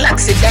vehicle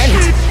accident.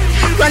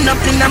 Run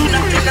up in them.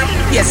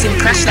 Yes, him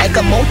crash like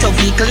a motor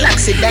vehicle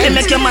accident. They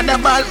make your mother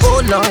ball,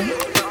 oh Lord.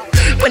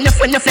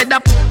 When you fed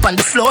up on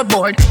the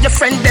floorboard, your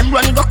friend them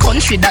run go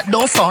country that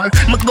don't far.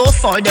 Me go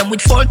for them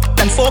with 4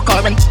 and 4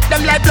 car and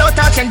them like blow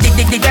touch and dig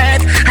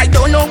earth. I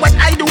don't know what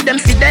I do, them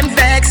feed them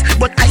vex,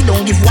 but I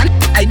don't give one,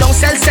 I don't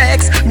sell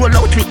sex. Roll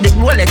out with the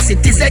Rolex,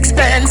 it is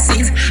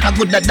expensive. I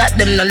good at that,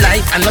 them no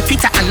like. And no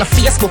Twitter and no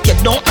Facebook, you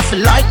don't have to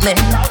like me.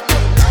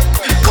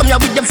 Come here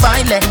with the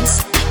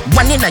violence.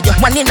 One in a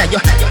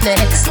your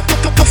next.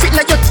 To fit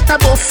na your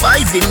about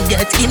 5 in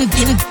get in.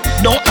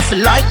 Don't have to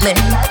like me.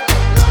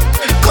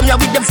 Come here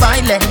with the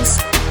violence.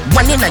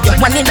 One in a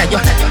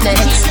your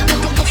next.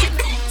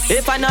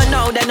 If I don't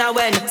know, then I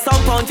win.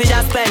 Some pound for your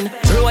spend.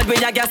 Road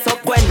with your gas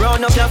up when.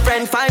 Round up your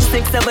friend. 5,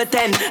 6, 7,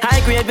 10. High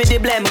grade with the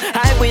blem.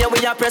 High way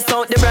we are press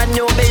out the brand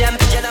new BM.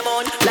 Get them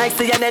on. Like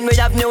CNN, we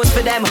have news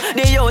for them.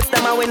 The youths,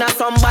 them a win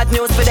some bad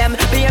news for them.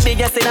 Be a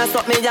biggest in a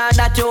stop me yard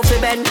that you fi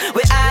bend.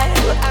 We I.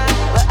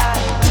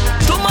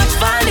 Too much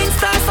falling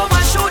stars, so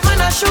I shoot, man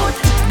I shoot.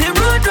 The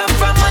road run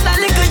from man a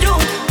little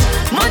youth.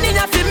 Money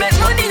ya fi make.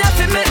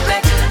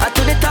 I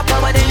to the top of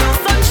the youth.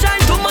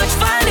 Sunshine, too much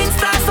falling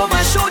stars, so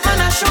I shoot,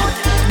 man I shoot.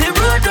 The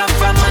road run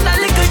from man a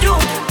little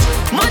youth.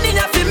 Money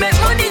ya fi make.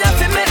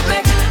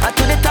 I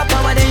to the top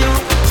of the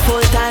youth.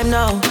 Full time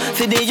now,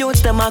 for the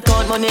youths them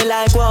account money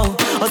like wow.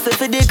 Hustle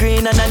for the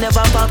green and I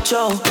never pop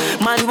show.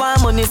 Man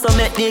want money so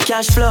make the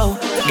cash flow.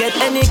 Get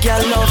any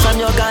girl now from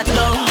your God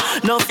now.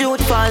 No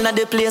youth fall na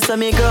the place where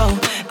me grow.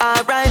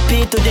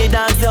 R.I.P. to the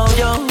dance yo.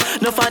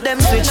 No for them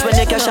switch when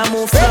they cash a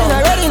move flow.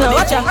 Ready now,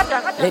 watch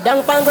out. Lay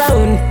down on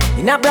ground,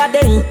 in a broad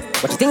day.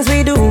 Watch the things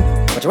we do,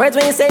 watch the words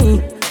when you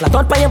say. Flat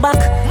out on your back,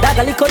 that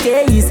a little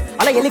days.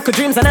 All of your little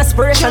dreams and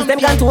aspirations, them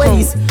gone to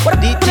waste. What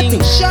a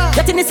thing.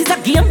 Getting this is a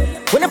game.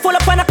 When you fall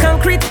up on a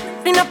concrete,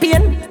 in a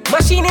pain,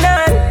 machine in a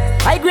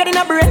hand, high grade in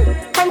a brain,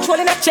 control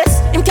in a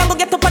chest. Him can't go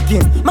get up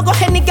again. Ma go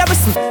Henny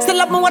Garrison, still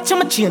have me watch on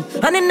my chain.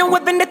 And in the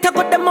weapon they take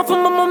out them off of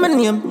my mama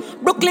name.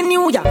 Brooklyn,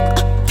 New York,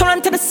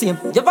 Toronto the same.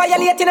 You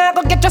violating, I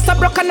go get just a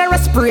broken and a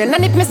sprain.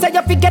 And if me say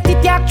you forget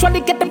it, you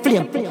actually get the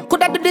flame.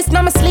 Could I do this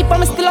now? Me sleep,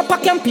 I'm still up a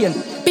campaign.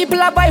 People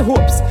have high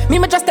hopes, me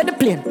just at the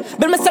plane.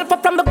 Build myself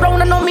up from the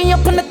ground, I know me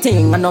up on the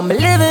thing. I know me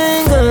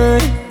living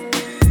good,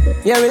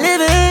 yeah we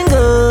living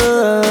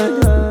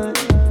good.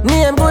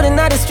 Me I'm good in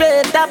the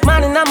straight, top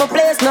man in my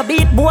place. No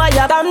beat boy,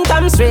 I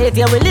damn straight.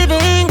 Yeah we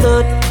living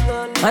good,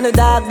 and the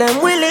dog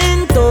them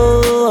willing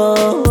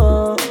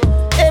to.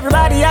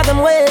 Everybody have them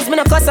ways, me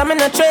no cuss, I'm in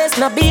no trace.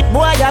 No beat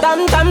boy, I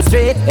damn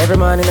straight. Every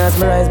morning as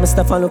me rise, me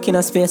stop and look in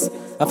a space. I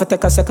have to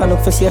take a second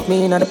look for safe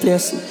me in the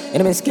place.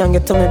 Enemies can't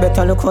get to me,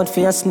 better look out for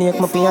your snake.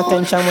 Me pay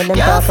attention when them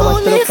talk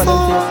about to look for them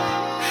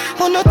face.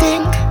 Who no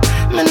think,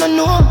 me no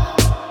know.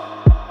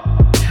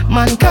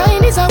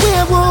 Mankind is a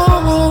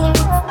werewolf.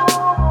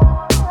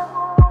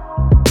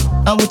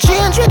 I will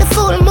change with the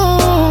full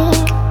moon.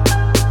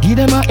 Give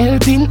them a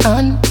helping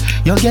hand,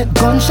 you get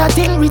gunshot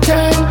in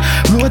return.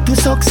 Road to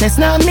success,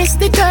 now miss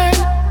the turn.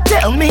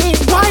 Tell me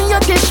why you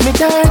dish me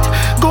dirt.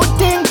 Good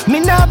thing, me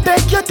not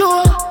beg your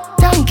door.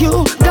 Thank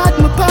you, God,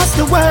 me pass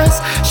the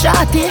worst.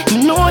 Shawty,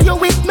 me know you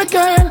with me,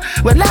 girl.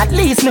 Well, at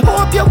least me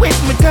hope you with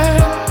me,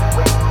 girl.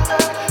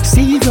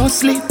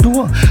 Seriously,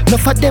 though,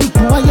 enough of them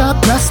boy are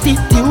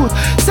prostitute.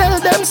 Sell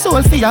them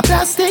soul for your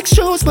plastic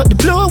shoes, but the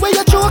blow where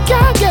you throw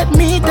can't get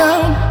me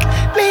down.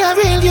 Me a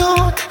real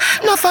youth,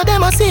 enough of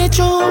them I see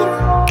through.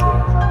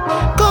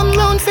 Come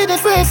round for the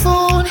free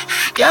food,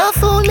 can't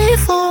fool me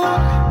fool.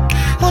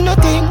 Who no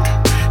think,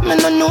 me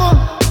no know.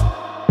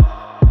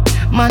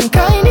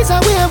 Mankind is a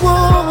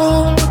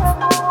werewolf.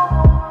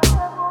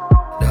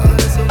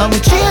 And we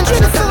change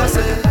with the food.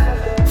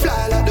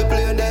 Fly like the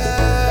plane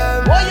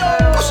them.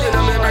 Pushing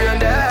on me brain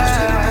them.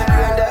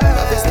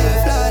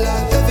 Fly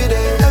like every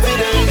day.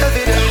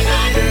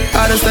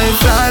 I just stay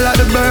fly like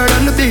the bird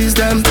and the bees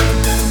them.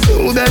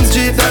 New them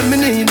street that me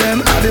need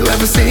them. Have you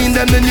ever seen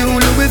them? The new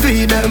Louis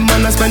V them.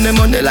 Man, I spend the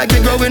money like they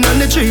growing on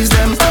the trees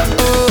them.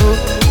 Oh,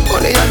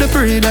 only had the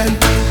pre them.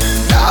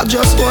 I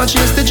just want to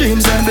chase the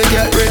dreams and they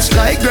get rich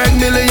like Greg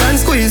Miller and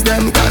squeeze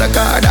them. Got a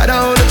car that I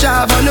own a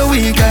job on the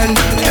weekend.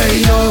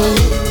 Hey yo,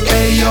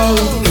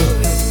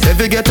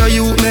 every ghetto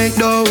you make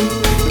dough.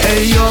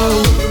 Hey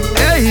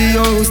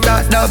yo,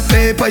 start that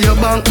paper, your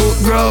bank book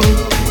grow.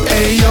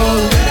 Hey yo,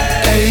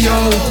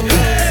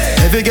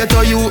 every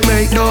ghetto you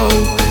make dough.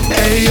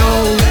 Hey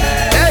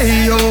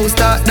yo,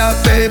 start that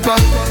paper.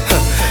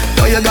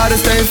 Now you gotta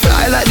stay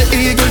fly like the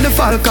eagle, the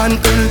falcon.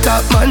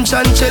 Hilltop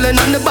mansion,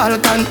 chillin' on the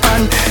balcony.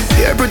 And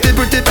here pretty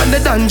on the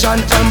dungeon.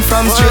 I'm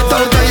from straight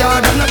out the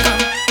yard and I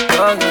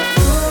come.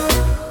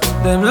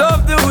 Them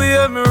love the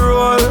way me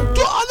roll.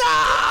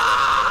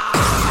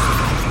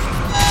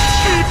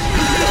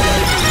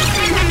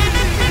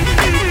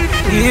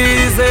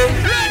 Easy,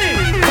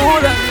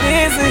 cool and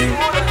easy.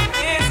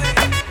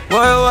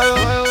 Why?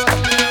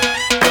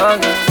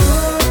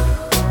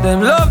 Them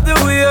love the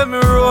way me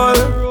roll.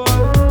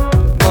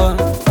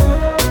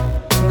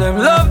 Them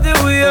love the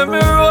way me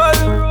roll.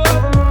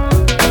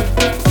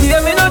 Yeah,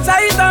 me no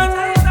titan,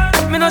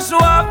 me no show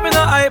off, me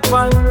no hype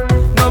on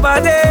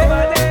nobody.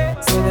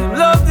 So them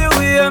love the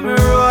way me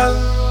roll.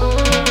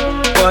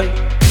 Boy,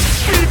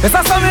 if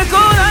I saw me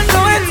cool and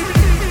do it,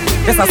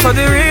 Yes, I saw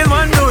the real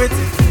one do it.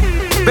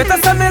 Better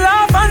send me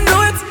laugh and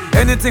do it.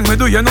 Anything we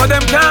do, you know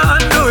them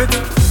can't do it.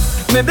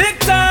 Me big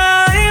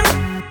time.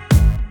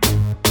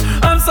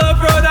 I'm so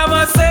proud of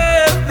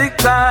myself. Big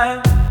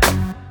time.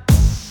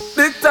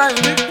 Big time,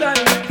 big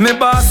time. Me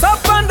boss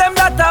up on them,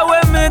 that's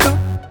what me do.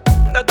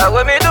 That's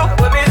what me do,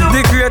 what me do.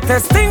 The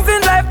greatest things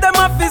in life, them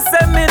have to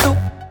say me do.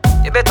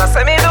 You better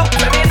say me do,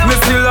 say me do. Me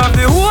still have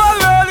the whole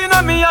world in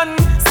a me hand.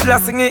 Still a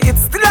sing it,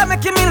 still a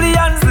make a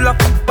million. Still a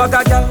bag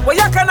a girl, where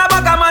you can a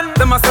bag a man.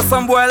 Them a say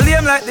some boy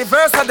lame like the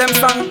verse of them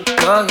song.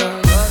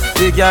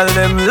 The girl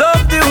them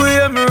love the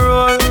way me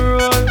roll.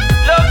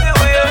 Love the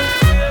way.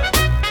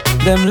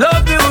 Them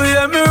love the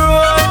way me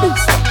roll.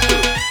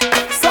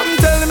 Some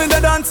tell me the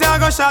dance I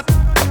go shot.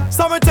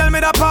 Some tell me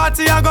the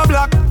party I go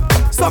black.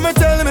 Some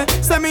tell me,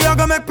 say me I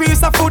go make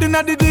piece of food in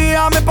the day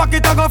and me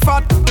pocket I go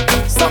fat.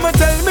 Some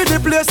tell me the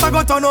place I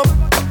go turn up.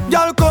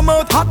 Y'all come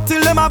out hot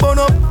till them a burn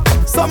up.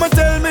 Some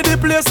tell me the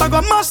place I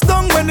go mash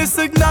down when the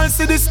signal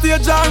see the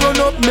stage and run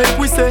up. Make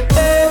we say,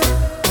 hey,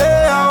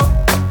 hey,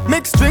 oh.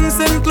 Mix drinks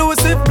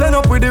inclusive, blend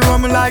up with the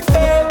rum like,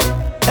 hey,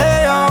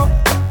 hey, oh.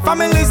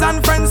 Families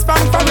and friends from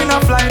foreign a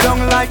fly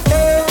down like,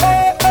 hey,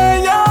 hey,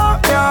 hey, yo,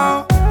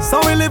 yo. So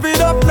we live it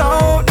up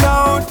now,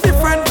 now.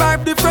 Different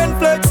vibe, different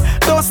flex.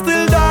 Though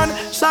still done,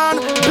 shine,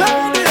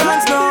 blow the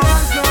hands now.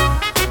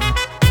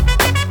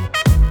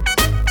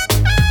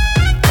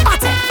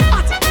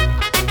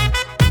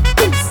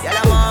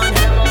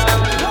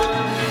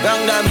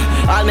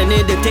 All me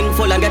need the thing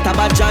full and get a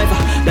bad driver.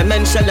 The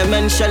men shell,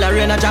 a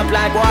rain a drop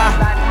like war.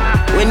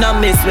 We no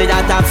miss with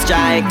that top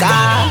striker.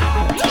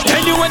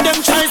 Tell you when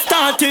them try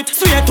start it.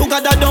 Swear to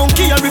God I don't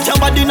care if your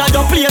body not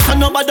your place and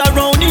nobody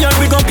around here.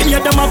 We gon' pay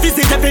them a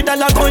visit every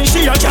dollar gun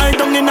share. Child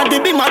down in the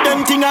beam of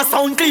them thing a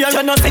sound clear.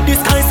 You know say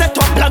this guy set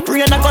up black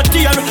rain a got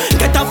tear.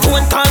 Get a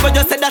phone call but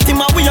you said that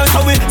him a weird.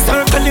 So we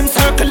circle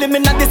him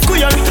in the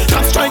square.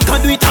 Top striker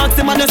do it ask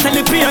him and you sell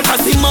it pay.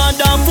 Cause him a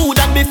damn food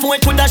and before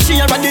it coulda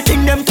share. And the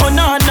thing them turn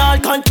on all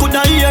can't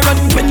coulda hear. And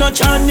when no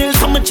channel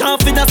some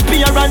chop with a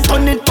spear. And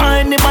turn it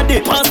by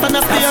anybody pass and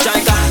a spear. Top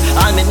striker,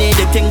 all me need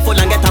the thing full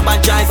and get a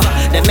bad driver.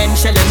 The men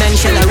shell, a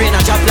rain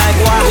a drop like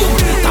war.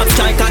 Top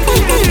striker,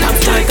 top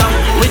striker.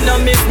 We no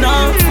miss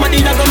now, money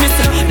not go miss.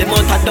 The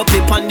month I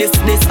double up on this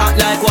act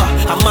like war.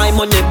 And my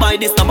money buy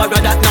this, no bother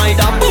that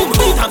neither.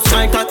 Top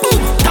striker,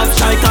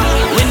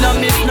 we no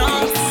miss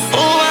now.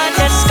 Oh, I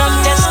test,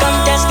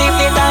 if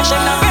the dash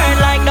and a bird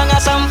like dung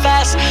or some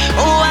fast.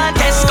 Oh, I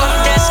test,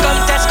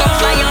 come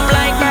fly up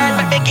like bird,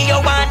 but they give you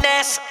one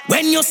nest.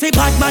 When you see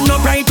bad man, no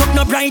bright up.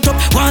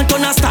 Want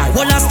on a star,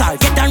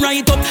 get a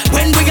right up.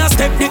 When we a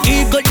step the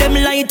eagle, them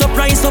light up,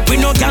 rise up. We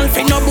no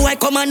girlfriend, no boy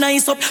come and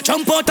nice up.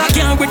 Jump out a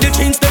car with the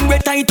chains, them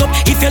red tight up.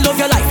 If you love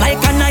your life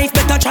like a knife,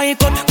 better try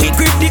cut. We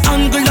grip the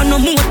angle on no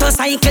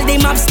motorcycle.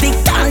 Them have stick,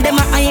 all them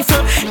a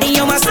rifle. And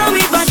you must know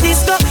we bad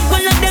this stuff.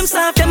 One of them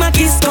soft, them a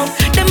kiss stuff.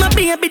 Them a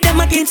baby,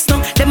 them a kids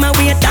stuff. Them a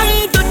wait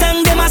time to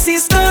tongue, them a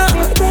sister.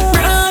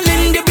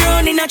 Brawling the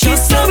brown in a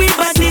kiss. So we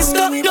bad this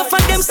stuff. No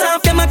for them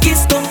soft, them a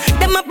kiss stuff.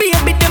 Them a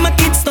baby, them a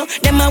kids stuff.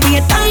 Them a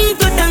wait time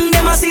to tongue,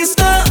 them a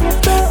sister.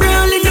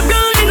 Brawling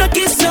a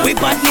kiss stuff. We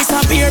badness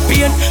a beer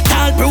pain,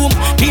 tall broom,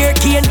 beer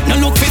cane. No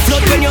look for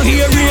flood when you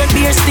hear rain.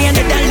 Beer stain,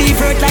 they don't leave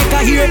hurt like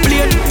a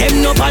airplane.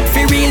 Them no bad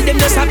for real, them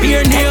just a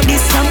beer name.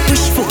 This some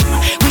wishful,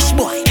 wish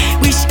boy,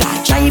 wish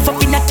God. Drive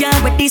up in a car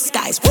with these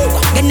guys. Woo,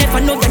 you never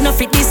know you're not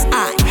fit this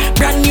eye.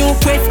 Brand new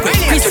quick,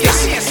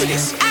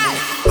 Christmas.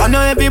 I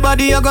know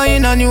everybody are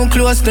going a new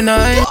clothes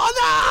tonight.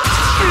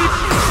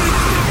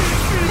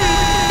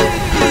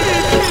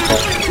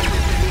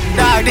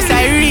 Dog, this is the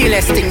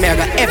realest thing me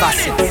ever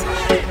seen.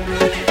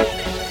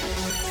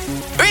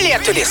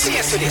 Relate to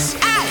this.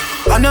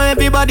 I know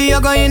everybody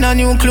are going a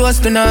new clothes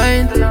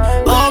tonight.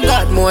 Oh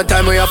God, more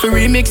time we have to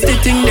remix the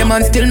thing. Them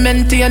and still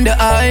maintain the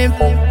hype.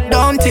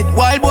 Don't it?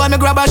 Wild boy me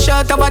grab a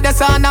shirt over the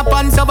sun, a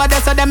pants over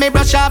there, so them me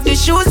brush off the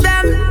shoes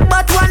them.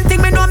 But one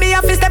thing me know me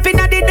have to step in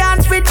at the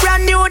dance with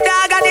brand new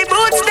dog and the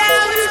boots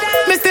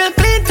them. Me still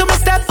clean to my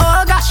step,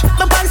 oh gosh.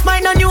 My pants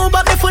mine on new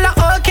but me full of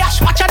old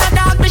cash. Watch another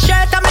dog, me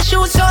shirt and me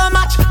shoes so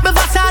much. Me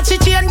Versace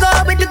chain go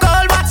with the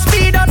gold watch.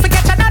 Speed out,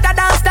 forget another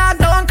dance dog,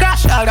 don't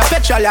crash. Dog the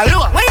petrol ya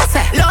low, what you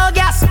say? Low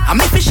gas. I'm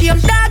if she am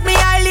dog me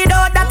highly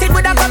though. That it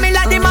woulda come in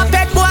like the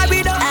pet boy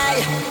we do.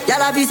 Hey,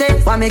 y'all have say,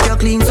 why make you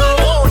clean so?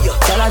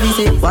 Y'all have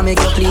say, why make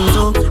you clean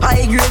so?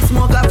 High grade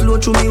smoke a flow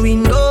through me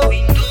window.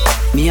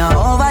 Me a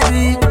overdo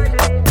it.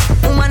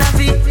 Woman a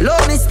feel,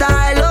 love me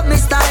style, let me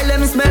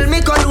smell me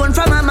cologne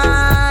from my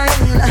mind.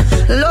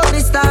 Love me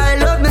style,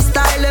 let me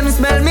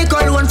smell me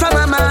cologne from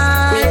my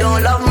mind. Me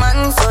don't love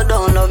man, so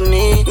don't love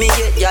me. Me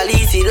get y'all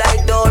easy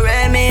like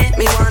Doremi.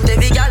 Me want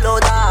every y'all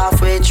out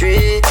halfway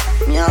tree.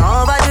 Me a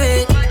overdo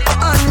it.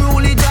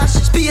 Unruly Josh,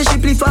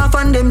 spaceship lift off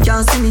and them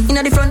can't see me.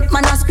 Inna the front,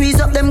 man a squeeze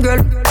up them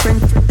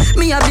girlfriend.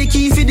 Me have the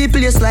key for the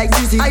place like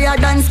Dizzy. Higher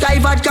than Sky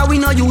Vodka, we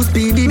no use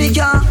PD. Me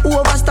can't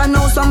overstand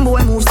now some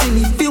boy move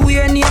silly. Fi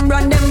wear name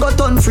brand, them got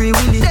on free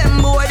willy.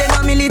 Them boy, they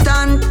no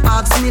militant.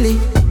 Ask Millie,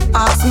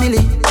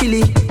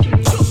 killy.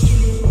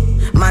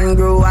 Man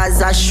grow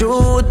as a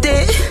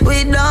shooty.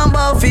 We don't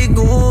bow fi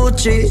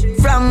Gucci.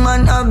 From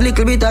man have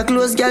little bit of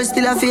clothes, girl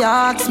still a fi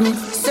ask me.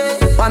 Say,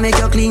 why make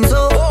you clean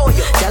so?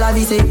 Girl a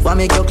be say, why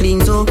make you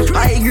clean so?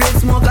 High grade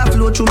smoke a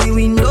flow through me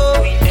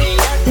window.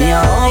 Me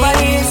a over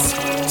this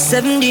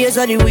 7 days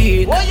of the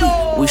week.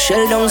 We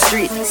shell down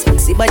street.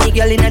 Sexy body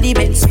girl inna the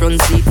Benz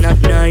front seat,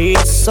 not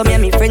nice. So me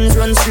and me friends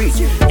run street.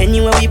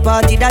 Anywhere we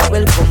party, that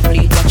well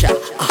complete. Watch out.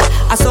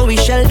 I saw we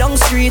shell down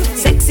street.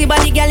 Sexy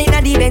body girl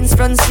inna the Benz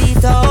front seat.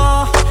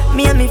 Oh,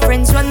 me and me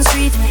friends run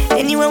street.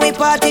 Anywhere we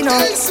party, no.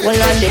 Well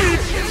on them.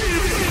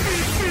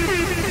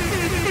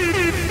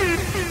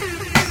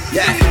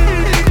 Yeah.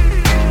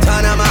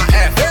 Turn on my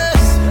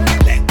efforts.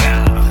 Let go,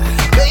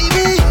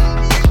 baby.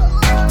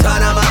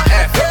 Turn on my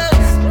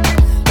efforts.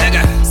 Let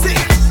go. See,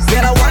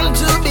 said I want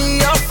to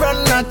be your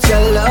friend, not your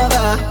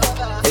lover.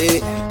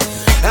 Hey.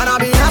 And I've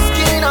been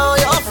asking all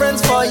your friends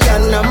for your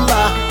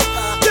number.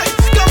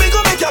 Go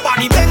make your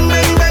body bang,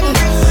 bang, bang.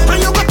 And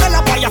you go tell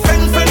up all your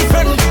friend.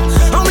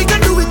 And we can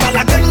do it all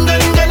again,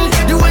 then.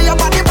 The way your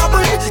body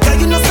bubble, girl,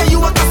 you know say you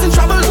are causing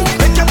trouble.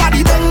 Make your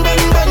body bang,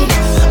 bang, bang.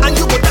 And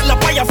you go tell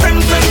up all your friend.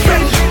 We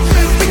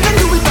can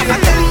do it all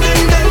again, then.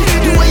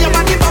 The way your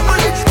body bubble,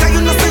 girl,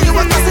 you know say you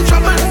are causing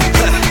trouble.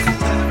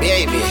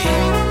 Baby,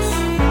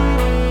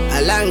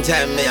 a long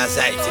time me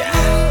aside ya.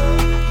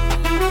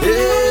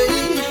 Hey,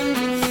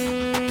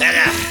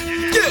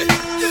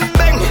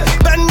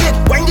 bang it,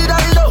 wind it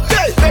down low.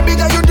 Hey, baby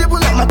girl, you dribble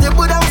like my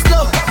table down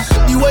slow.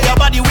 The way your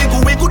body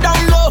wiggle down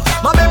low.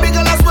 My baby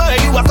girl, I swear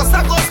you are cause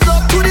I go slow.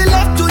 To the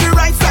left, to the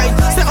right side.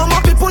 Say all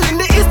my people in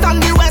the east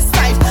and the west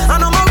side.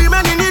 And all my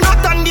women in the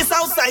north and the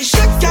south side.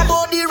 Shake your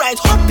body right,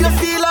 hope you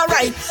feel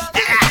alright.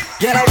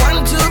 Girl, I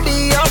want to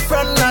be your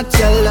friend, not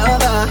your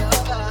lover.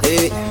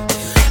 Hey.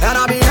 And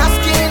I've been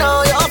asking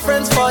all your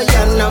friends for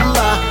your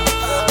number.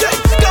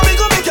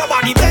 Go make your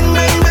body bang,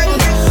 bang, bang.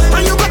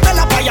 And you go tell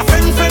up all your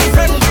friend.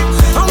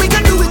 And we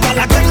can do it all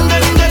again,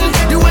 then.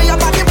 The way your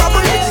body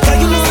bubble, girl,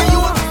 you know say you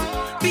are.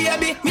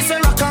 Baby, me say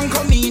rock and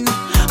come in.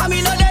 I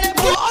mean, no, let it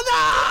pull on.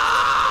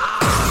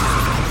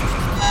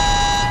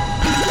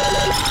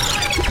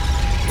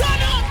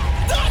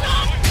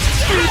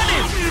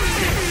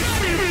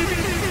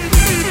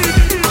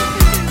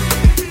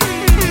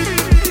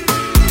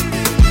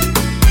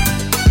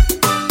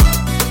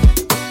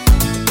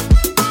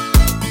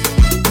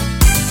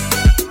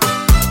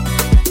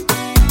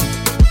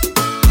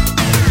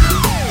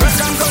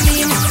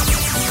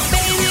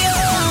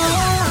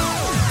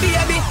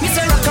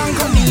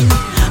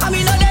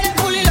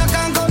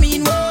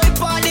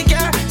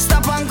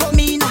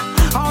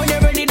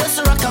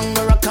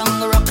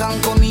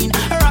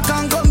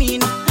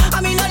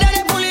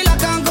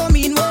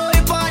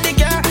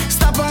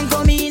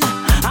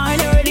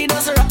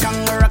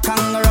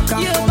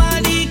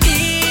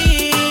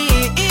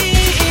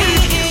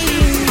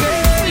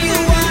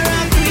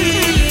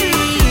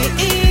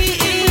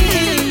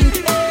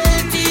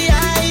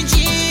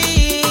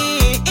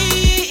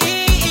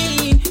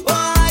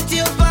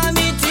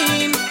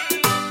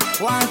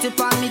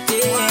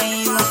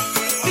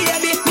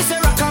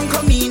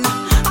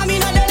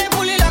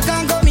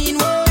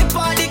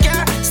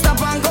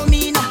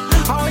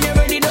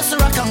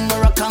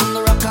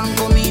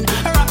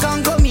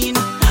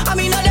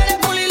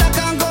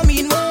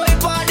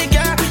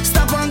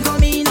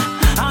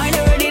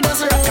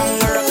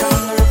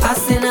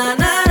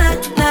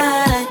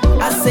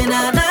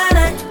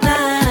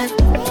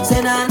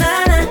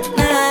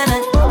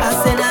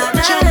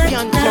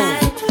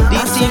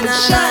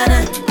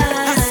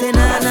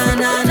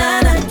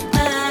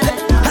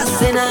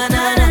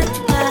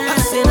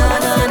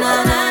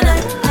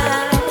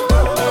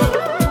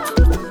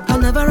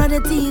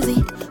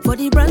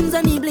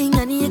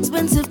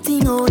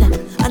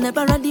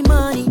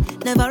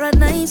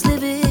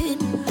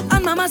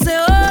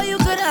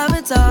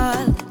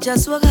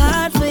 Just work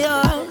hard for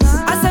yours.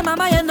 I say,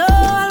 Mama, you know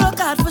I'll work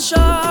hard for sure.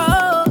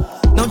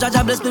 Now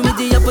Jaja bless me with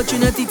the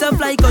opportunity to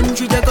fly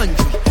country to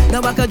country.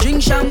 Now I could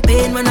drink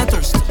champagne when I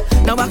thirst.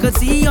 Now I could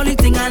see only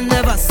thing I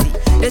never see.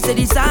 They say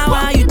this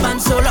hour youth man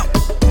so long.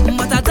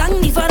 But I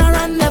thank me for the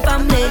run the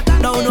family.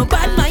 Now no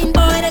bad mind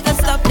boy they can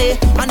stop me.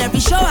 On every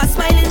show I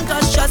smiling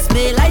cause trust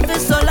me, life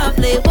is so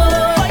lovely.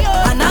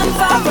 Whoa. And I'm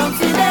far from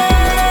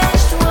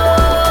finished.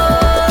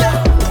 Whoa.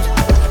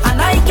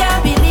 And I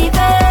can't believe it.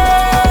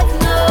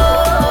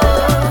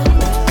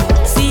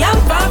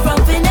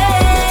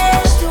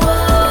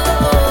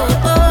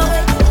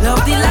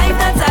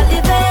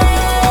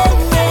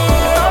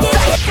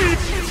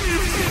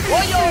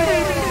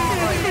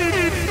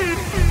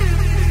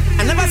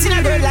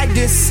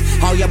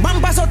 How your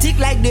bumper so thick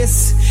like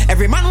this?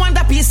 Every man want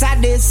a piece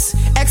of this.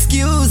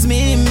 Excuse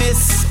me,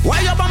 miss.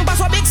 Why your bumper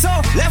so big so?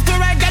 Left to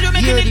right, girl, you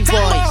making it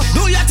tango.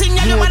 Do your thing,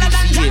 girl, you wanna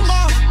dance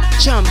tango.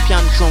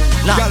 Champion crown.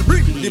 Girl,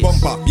 bring the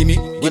bumper, gimme.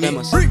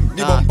 Bring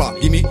the bumper,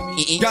 gimme.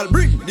 Girl,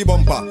 bring the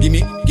bumper,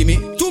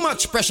 gimme. Too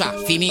much pressure,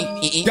 fini.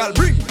 Girl,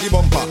 bring the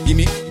bumper,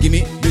 gimme.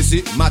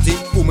 Busy, Matty,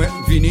 Pume,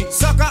 Vini.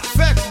 Sucker,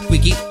 fake,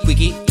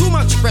 quickie. Too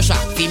much pressure,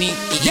 fini.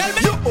 Girl,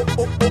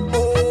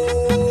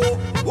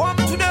 Walk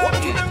to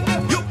them.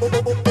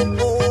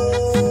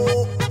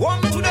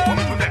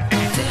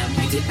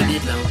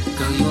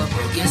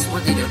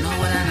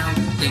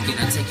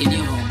 taking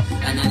you home,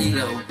 and I need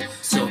low.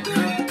 So,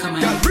 come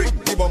on. Girl, bring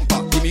the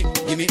bumper, gimme,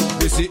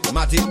 busy,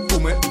 matty,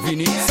 pume,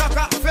 vini,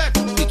 saka, fake,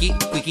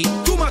 quickie,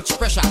 too much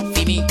pressure,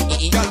 fini,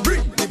 Girl,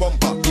 bring the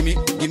bumper, gimme,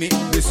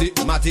 busy,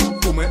 matty,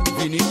 pume,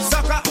 vini,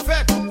 saka,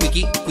 fake,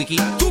 quickie,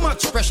 too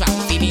much pressure,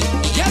 fini,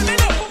 Girl, me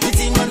know, the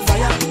thing on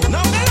fire,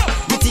 now me know,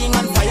 the thing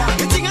on fire,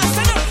 the thing on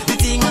fire, the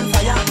thing on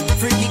fire,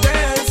 freaky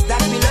girls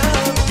that me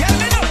love, Girl,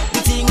 me know,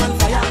 the thing on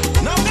fire,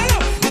 now me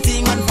know, the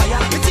thing on fire,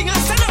 the thing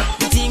on fire,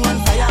 the thing on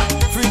fire,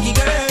 freaky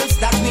girls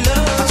that me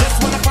love. I just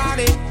wanna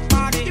party,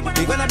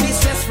 we gonna be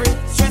stress free,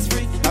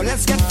 now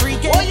let's get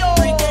freaky,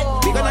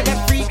 we gonna get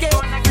freaky,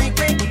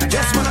 I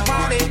just wanna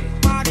party,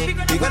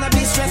 we gonna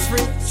be stress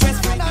free,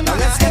 now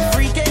let's get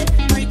freaky,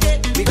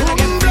 we gonna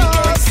get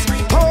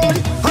freaky. Hold,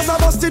 as I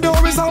bust the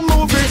door is a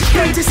movie.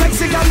 Plenty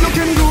sexy girl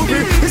looking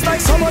groovy. It's like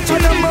so much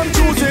of them man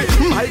choosy.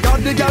 My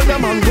God, the girl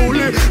them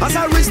unruly. As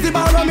I reach the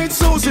bar I meet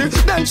Susie.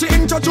 Then she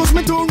introduced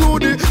me to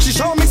Rudy. She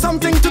showed me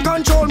something to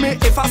control me.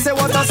 If I say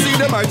what I see,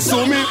 they might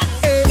sue me.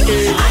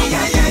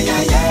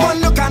 One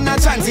look and a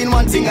chance in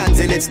one thing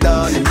until it's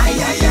done.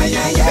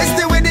 It's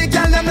the way the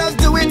girl them just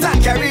do it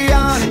and carry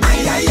on.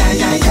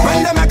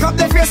 When they make up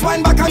their face,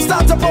 wind back and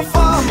start to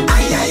perform.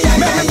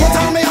 Make me put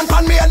on me and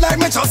pan me head like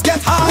me just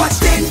get hard. Watch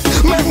this.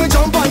 Make me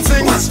jump and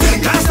sing.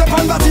 Can't step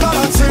on body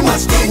balancing.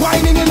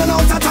 Whining in and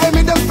out of time,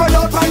 me them spread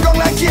out and go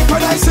like keep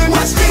producing.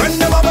 When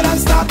they bubble and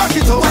start back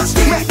it up.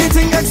 Make the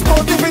thing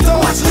explode if it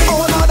up.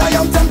 Oh Lord, I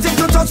am tempted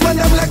to touch when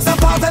them legs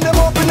apart and them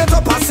open it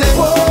up and say,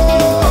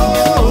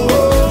 whoa,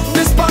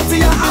 this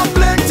party a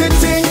plenty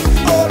thing.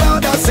 Oh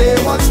Lord, I say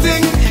what's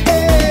thing.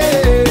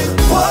 Hey,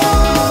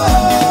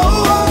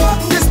 whoa,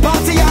 this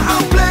party a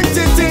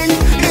plenty thing.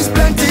 It's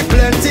plenty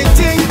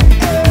thing.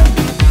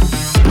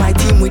 My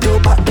team we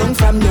don't back down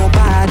from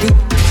nobody.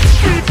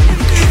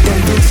 Them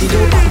dudes we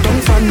don't back down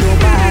from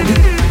nobody.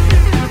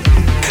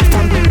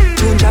 From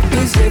to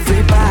Japanese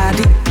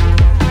everybody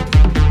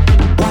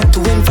want to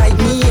invite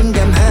me in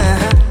them, I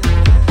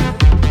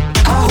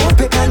hope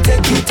you can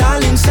take it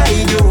all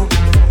inside you.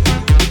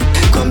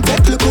 Come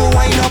take look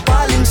wine up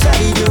all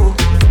inside you.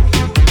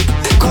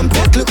 Come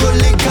take look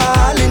liquor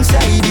all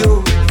inside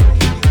you.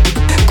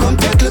 Come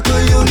take look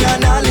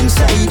union all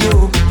inside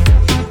you.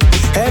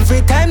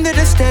 Every time they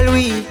just tell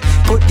we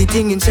put the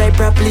thing inside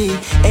properly.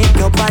 Ain't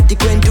nobody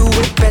can do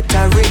it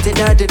better. Rated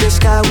out of the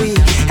sky we.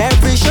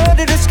 Every show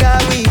to the sky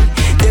we.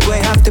 They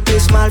gon' have to pay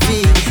small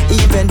fee.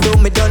 Even though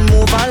me done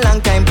move a long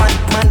time, but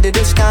man they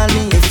just call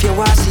me. If you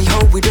wanna see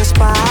how we just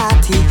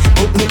party,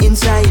 put me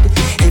inside.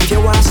 If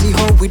you wanna see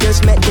how we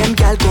just met them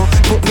gal go,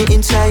 put me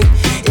inside.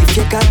 If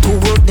you got to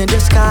work then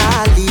just call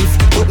leave,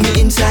 put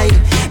me inside.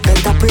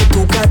 Better pray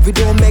to God we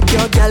don't make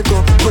your gal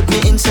go, put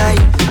me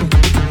inside.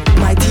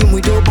 My team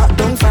we don't back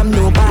down from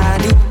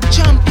nobody.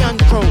 Champion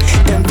Crown.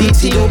 Them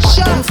beats we don't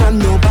back down from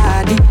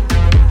nobody.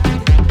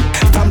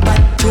 From bad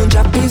to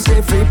Japanese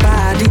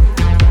everybody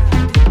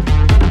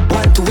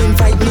want to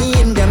invite me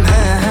in them, I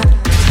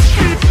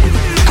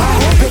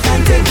hope you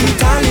can take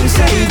it all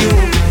inside you.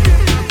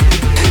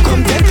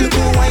 Come take look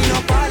wine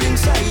up all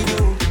inside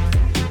you.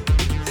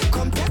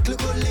 Come take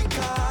look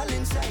liquor all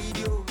inside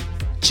you.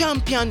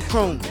 Champion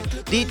Crown.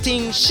 The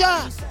thing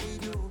shot.